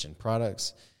we're switching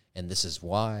products, and this is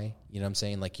why. You know what I'm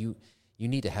saying? Like you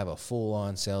need to have a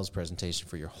full-on sales presentation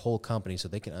for your whole company so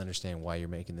they can understand why you're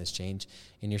making this change,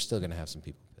 and you're still going to have some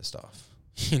people pissed off.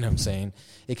 You know what I'm saying?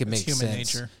 It can make sense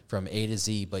nature. From A to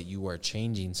Z, but you are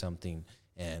changing something,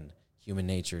 and human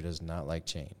nature does not like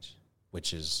change,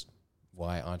 which is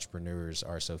why entrepreneurs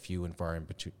are so few and far in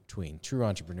between. True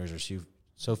entrepreneurs are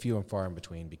so few and far in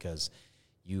between because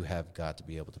you have got to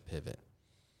be able to pivot.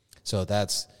 So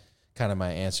that's kind of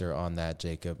my answer on that,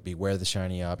 Jacob. Beware the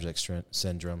shiny object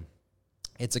syndrome.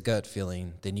 It's a gut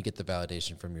feeling. Then you get the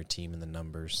validation from your team and the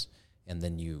numbers, and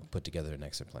then you put together an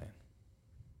exit plan.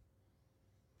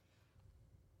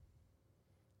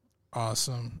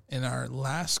 Awesome. And our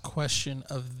last question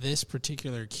of this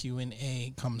particular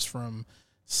Q&A comes from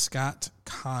Scott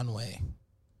Conway.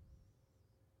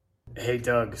 Hey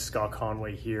Doug, Scott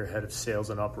Conway here, head of sales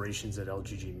and operations at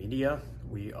LGG Media.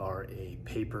 We are a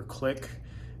pay-per-click,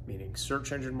 meaning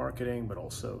search engine marketing, but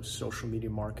also social media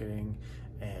marketing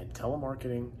and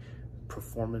telemarketing,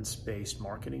 performance-based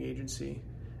marketing agency.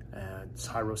 It's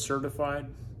Hyro certified,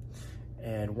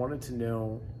 and wanted to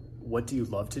know, what do you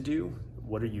love to do?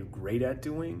 What are you great at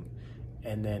doing?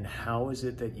 And then how is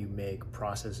it that you make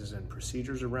processes and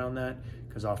procedures around that?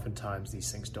 Because oftentimes these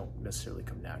things don't necessarily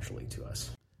come naturally to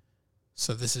us.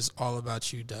 So this is all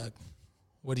about you, Doug.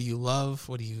 What do you love?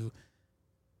 What are you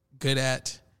good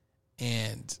at?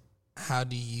 And how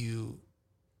do you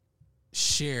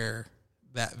share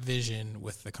that vision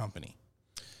with the company?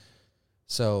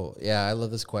 So, yeah, I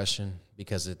love this question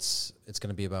because it's going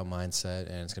to be about mindset,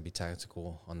 and it's going to be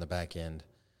tactical on the back end.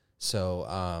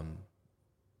 So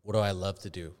what do I love to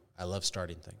do? I love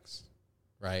starting things,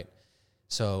 right?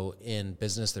 So in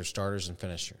business, there's starters and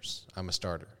finishers. I'm a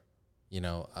starter. You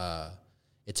know,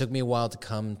 it took me a while to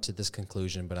come to this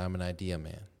conclusion, but I'm an idea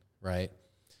man, right?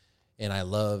 And I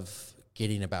love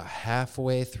getting about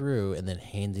halfway through and then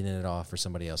handing it off for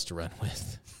somebody else to run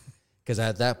with. Because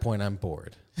at that point, I'm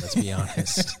bored. Let's be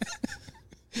honest.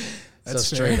 So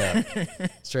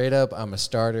straight up, I'm a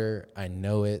starter. I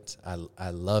know it. I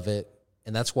love it.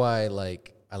 And that's why,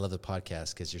 like, I love the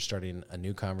podcast, because you're starting a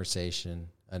new conversation,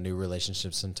 a new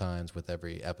relationship sometimes with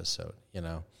every episode, you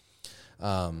know?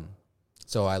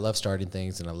 So I love starting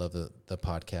things, and I love the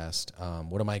podcast.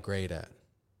 What am I great at?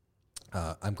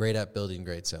 I'm great at building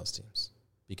great sales teams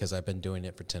because I've been doing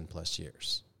it for 10 plus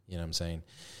years. You know what I'm saying?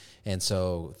 And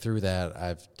so through that,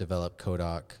 I've developed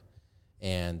Kodoc,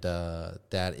 and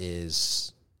that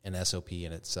is an SOP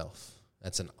in itself.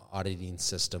 That's an auditing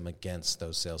system against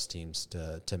those sales teams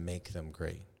to make them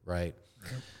great, right?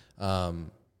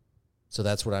 So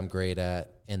that's what I'm great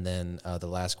at. And then the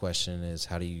last question is,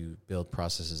 how do you build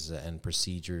processes and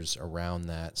procedures around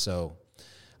that? So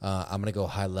I'm going to go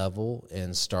high level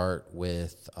and start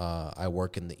with I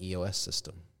work in the EOS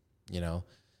system. You know,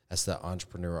 that's the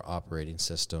Entrepreneur Operating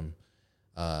System.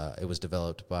 It was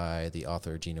developed by the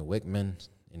author Gino Wickman.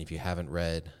 And if you haven't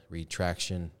read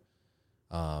Traction.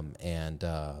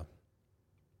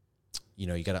 You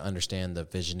know, you got to understand the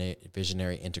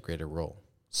visionary integrator role.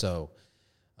 So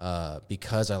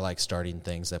because I like starting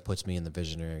things, that puts me in the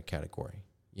visionary category.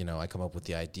 You know, I come up with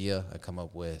the idea, I come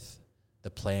up with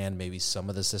the plan, maybe some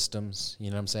of the systems,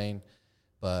 you know what I'm saying?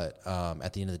 But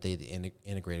at the end of the day, the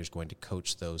integrator is going to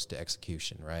coach those to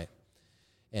execution, right?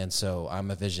 And so I'm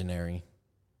a visionary.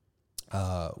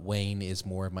 Wayne is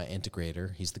more of my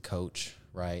integrator. He's the coach,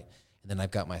 right? And then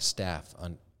I've got my staff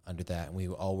under that, and we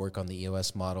all work on the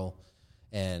EOS model,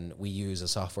 and we use a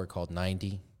software called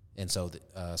 90. And so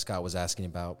Scott was asking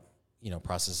about, you know,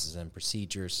 processes and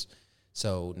procedures.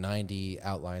 So 90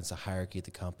 outlines the hierarchy of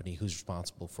the company, who's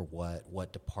responsible for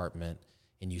what department,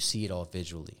 and you see it all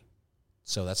visually.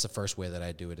 So that's the first way that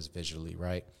I do it, is visually,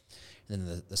 right? And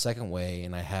then the second way,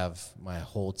 and I have my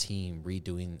whole team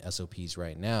redoing SOPs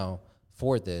right now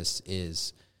for this,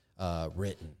 is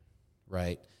written,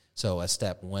 right? So a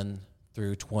step 1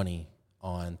 through 20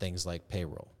 on things like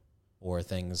payroll, or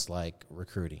things like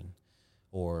recruiting,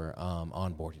 or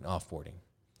onboarding, offboarding,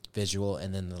 visual.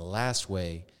 And then the last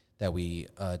way that we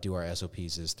do our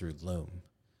SOPs is through Loom.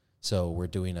 So we're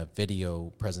doing a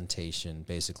video presentation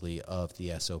basically of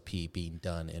the SOP being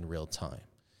done in real time.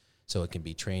 So it can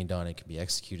be trained on, it can be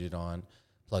executed on,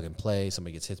 plug and play.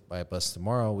 Somebody gets hit by a bus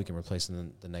tomorrow, we can replace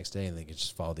them the next day, and they can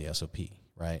just follow the SOP,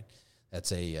 right?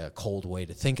 That's a cold way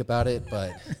to think about it,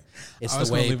 but it's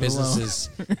the way businesses.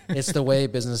 It's the way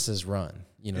businesses run.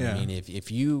 You know what I mean?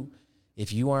 If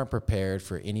you aren't prepared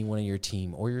for anyone on your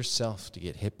team or yourself to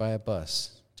get hit by a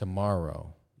bus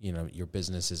tomorrow, you know, your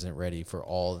business isn't ready for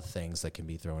all the things that can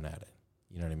be thrown at it.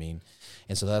 You know what I mean?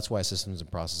 And so that's why systems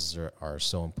and processes are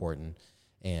so important.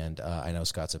 And I know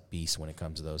Scott's a beast when it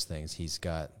comes to those things. He's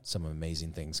got some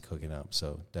amazing things cooking up.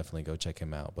 So definitely go check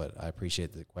him out. But I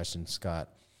appreciate the question, Scott.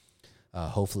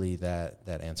 Hopefully that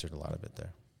answered a lot of it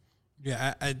there.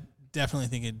 Yeah, I definitely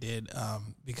think it did,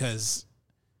 because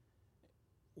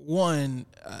one,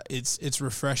 it's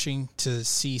refreshing to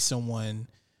see someone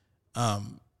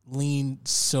lean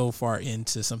so far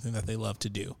into something that they love to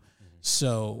do. Mm-hmm.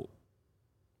 So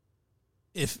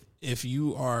if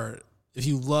you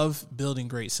love building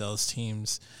great sales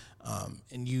teams,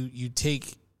 and you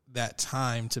take that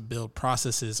time to build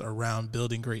processes around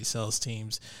building great sales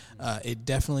teams, it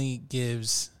definitely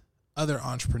gives other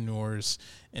entrepreneurs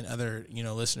and other, you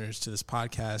know, listeners to this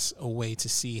podcast a way to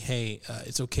see, hey,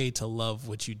 it's okay to love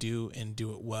what you do and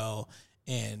do it well,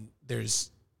 and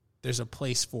there's a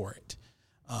place for it.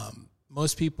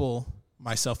 Most people,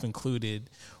 myself included,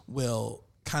 will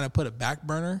kind of put a back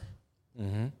burner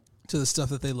to the stuff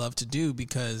that they love to do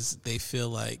because they feel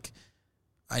like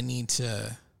I need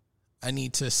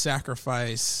to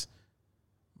sacrifice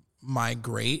my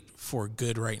great for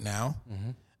good right now.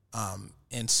 Mm-hmm.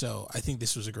 And so I think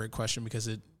this was a great question because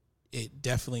it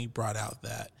definitely brought out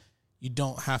that you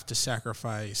don't have to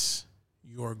sacrifice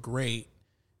your great,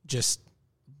 just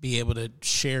be able to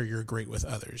share your great with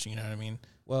others. You know what I mean?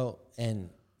 Well, and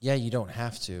yeah, you don't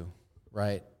have to,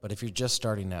 right? But if you're just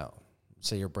starting out,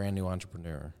 say you're a brand new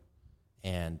entrepreneur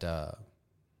and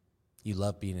you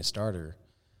love being a starter,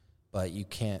 but you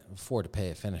can't afford to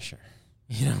pay a finisher.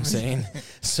 You know what I'm saying?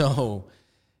 So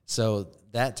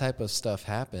that type of stuff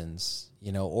happens,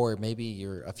 you know, or maybe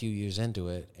you're a few years into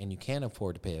it and you can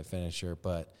afford to pay a finisher,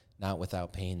 but not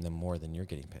without paying them more than you're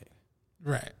getting paid.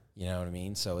 Right. You know what I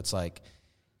mean? So it's like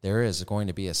there is going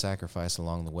to be a sacrifice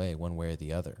along the way, one way or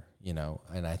the other, you know.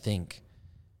 And I think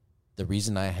the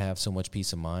reason I have so much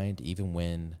peace of mind, even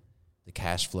when the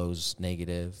cash flow's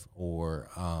negative or,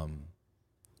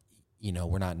 you know,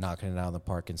 we're not knocking it out of the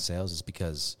park in sales, is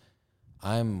because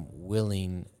I'm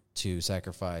willing to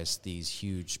sacrifice these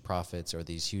huge profits or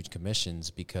these huge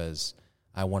commissions because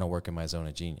I want to work in my zone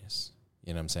of genius.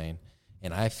 You know what I'm saying?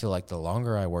 And I feel like the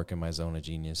longer I work in my zone of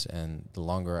genius and the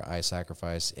longer I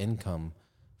sacrifice income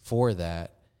for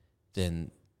that, then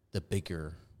the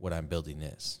bigger what I'm building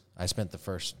is. I spent the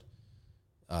first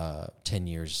 10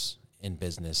 years in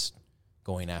business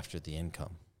going after the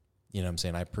income. You know what I'm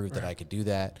saying? I proved that I could do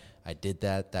that. I did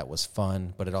that. That was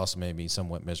fun, but it also made me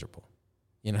somewhat miserable.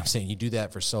 You know what I'm saying? You do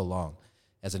that for so long.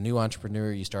 As a new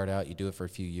entrepreneur, you start out, you do it for a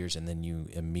few years, and then you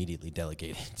immediately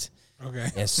delegate it. Okay.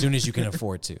 As soon as you can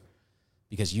afford to,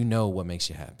 because you know what makes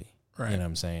you happy. Right. You know what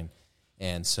I'm saying?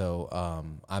 And so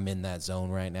I'm in that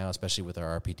zone right now, especially with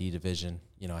our RPD division.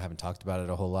 You know, I haven't talked about it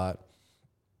a whole lot,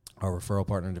 our referral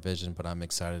partner division, but I'm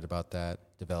excited about that,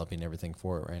 developing everything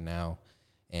for it right now.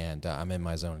 And I'm in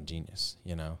my zone of genius,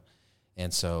 you know.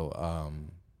 And so,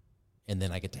 and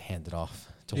then I get to hand it off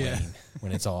to Wayne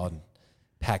when it's all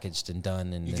packaged and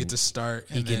done, and you get to start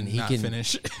and then not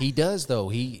finish. He does though.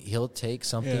 He'll take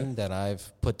something that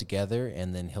I've put together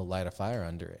and then he'll light a fire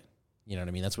under it. You know what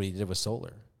I mean? That's what he did with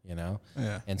solar. You know,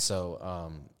 and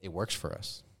so it works for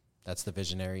us. That's the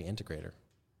visionary integrator,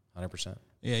 100%.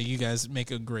 Yeah, you guys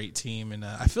make a great team, and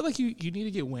I feel like you need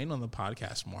to get Wayne on the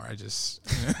podcast more.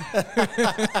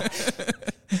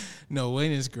 No,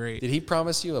 Wayne is great. Did he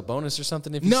promise you a bonus or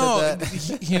something if you said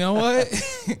that? You know what?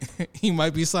 He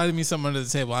might be sliding me something under the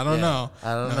table. I don't know.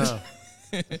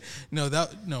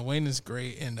 No, Wayne is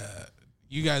great, and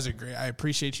you guys are great. I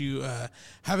appreciate you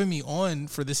having me on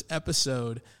for this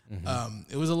episode.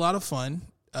 It was a lot of fun,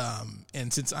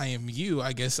 and since I am you,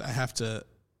 I guess I have to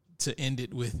end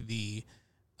it with the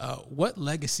what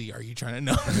legacy are you trying to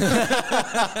know?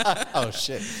 Oh,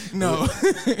 shit. No.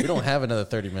 We don't have another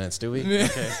 30 minutes, do we?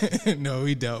 Okay. No,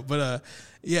 we don't. But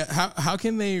how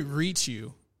can they reach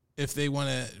you if they want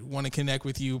to connect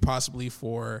with you, possibly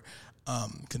for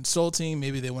consulting?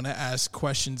 Maybe they want to ask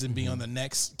questions and be on the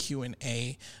next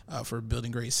Q&A for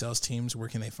Building Great Sales Teams. Where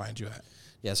can they find you at?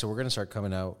 Yeah, so we're going to start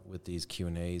coming out with these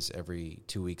Q&As every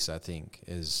 2 weeks, I think,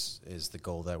 is the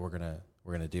goal that we're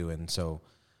going to do. And so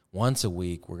once a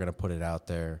week, we're going to put it out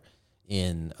there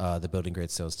in the Building Great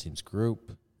Sales Teams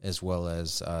group, as well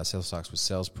as Sales Talks with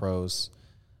Sales Pros.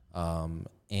 And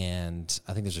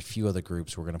I think there's a few other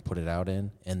groups we're going to put it out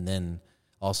in. And then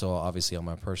also, obviously, on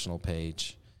my personal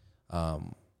page.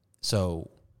 So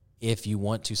if you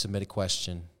want to submit a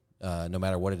question, no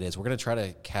matter what it is, we're going to try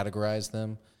to categorize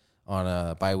them on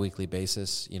a bi-weekly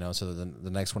basis. You know, so the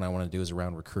next one I want to do is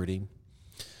around recruiting,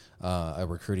 a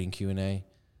recruiting Q&A.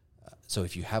 So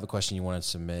if you have a question you want to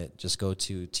submit, just go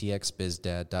to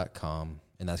txbizdad.com,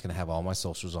 and that's going to have all my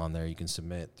socials on there. You can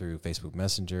submit through Facebook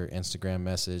Messenger, Instagram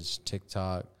message,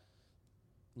 TikTok,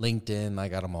 LinkedIn. I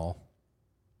got them all.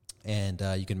 And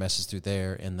you can message through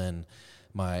there, and then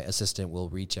my assistant will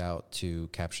reach out to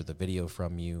capture the video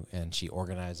from you, and she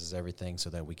organizes everything so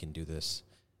that we can do this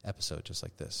episode just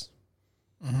like this.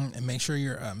 And make sure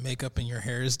your makeup and your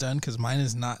hair is done, because mine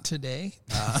is not today.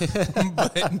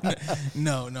 But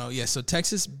yeah. So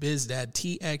Texas Bizdad,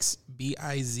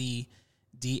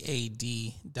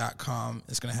 TXBIZDAD.com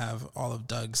is going to have all of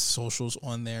Doug's socials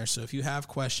on there. So if you have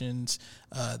questions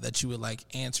that you would like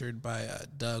answered by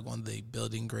Doug on the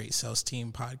Building Great Sales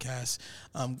Team podcast,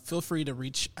 feel free to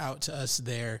reach out to us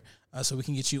there so we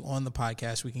can get you on the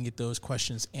podcast. We can get those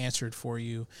questions answered for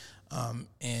you,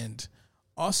 and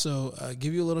also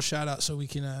give you a little shout out so we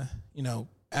can,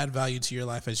 add value to your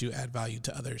life as you add value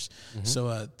to others.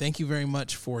 So thank you very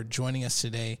much for joining us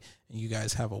today, and you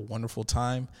guys have a wonderful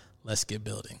time. Let's get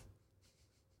building.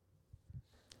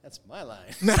 That's my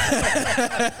line.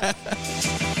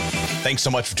 Thanks so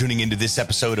much for tuning into this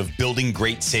episode of Building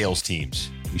Great Sales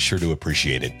Teams. We sure do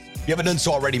appreciate it. If you haven't done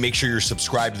so already, make sure you're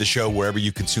subscribed to the show wherever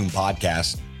you consume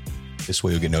podcasts. This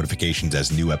way you'll get notifications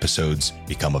as new episodes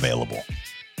become available.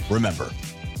 Remember,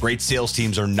 great sales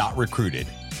teams are not recruited.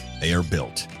 They are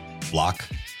built block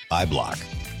by block.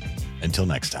 Until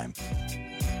next time.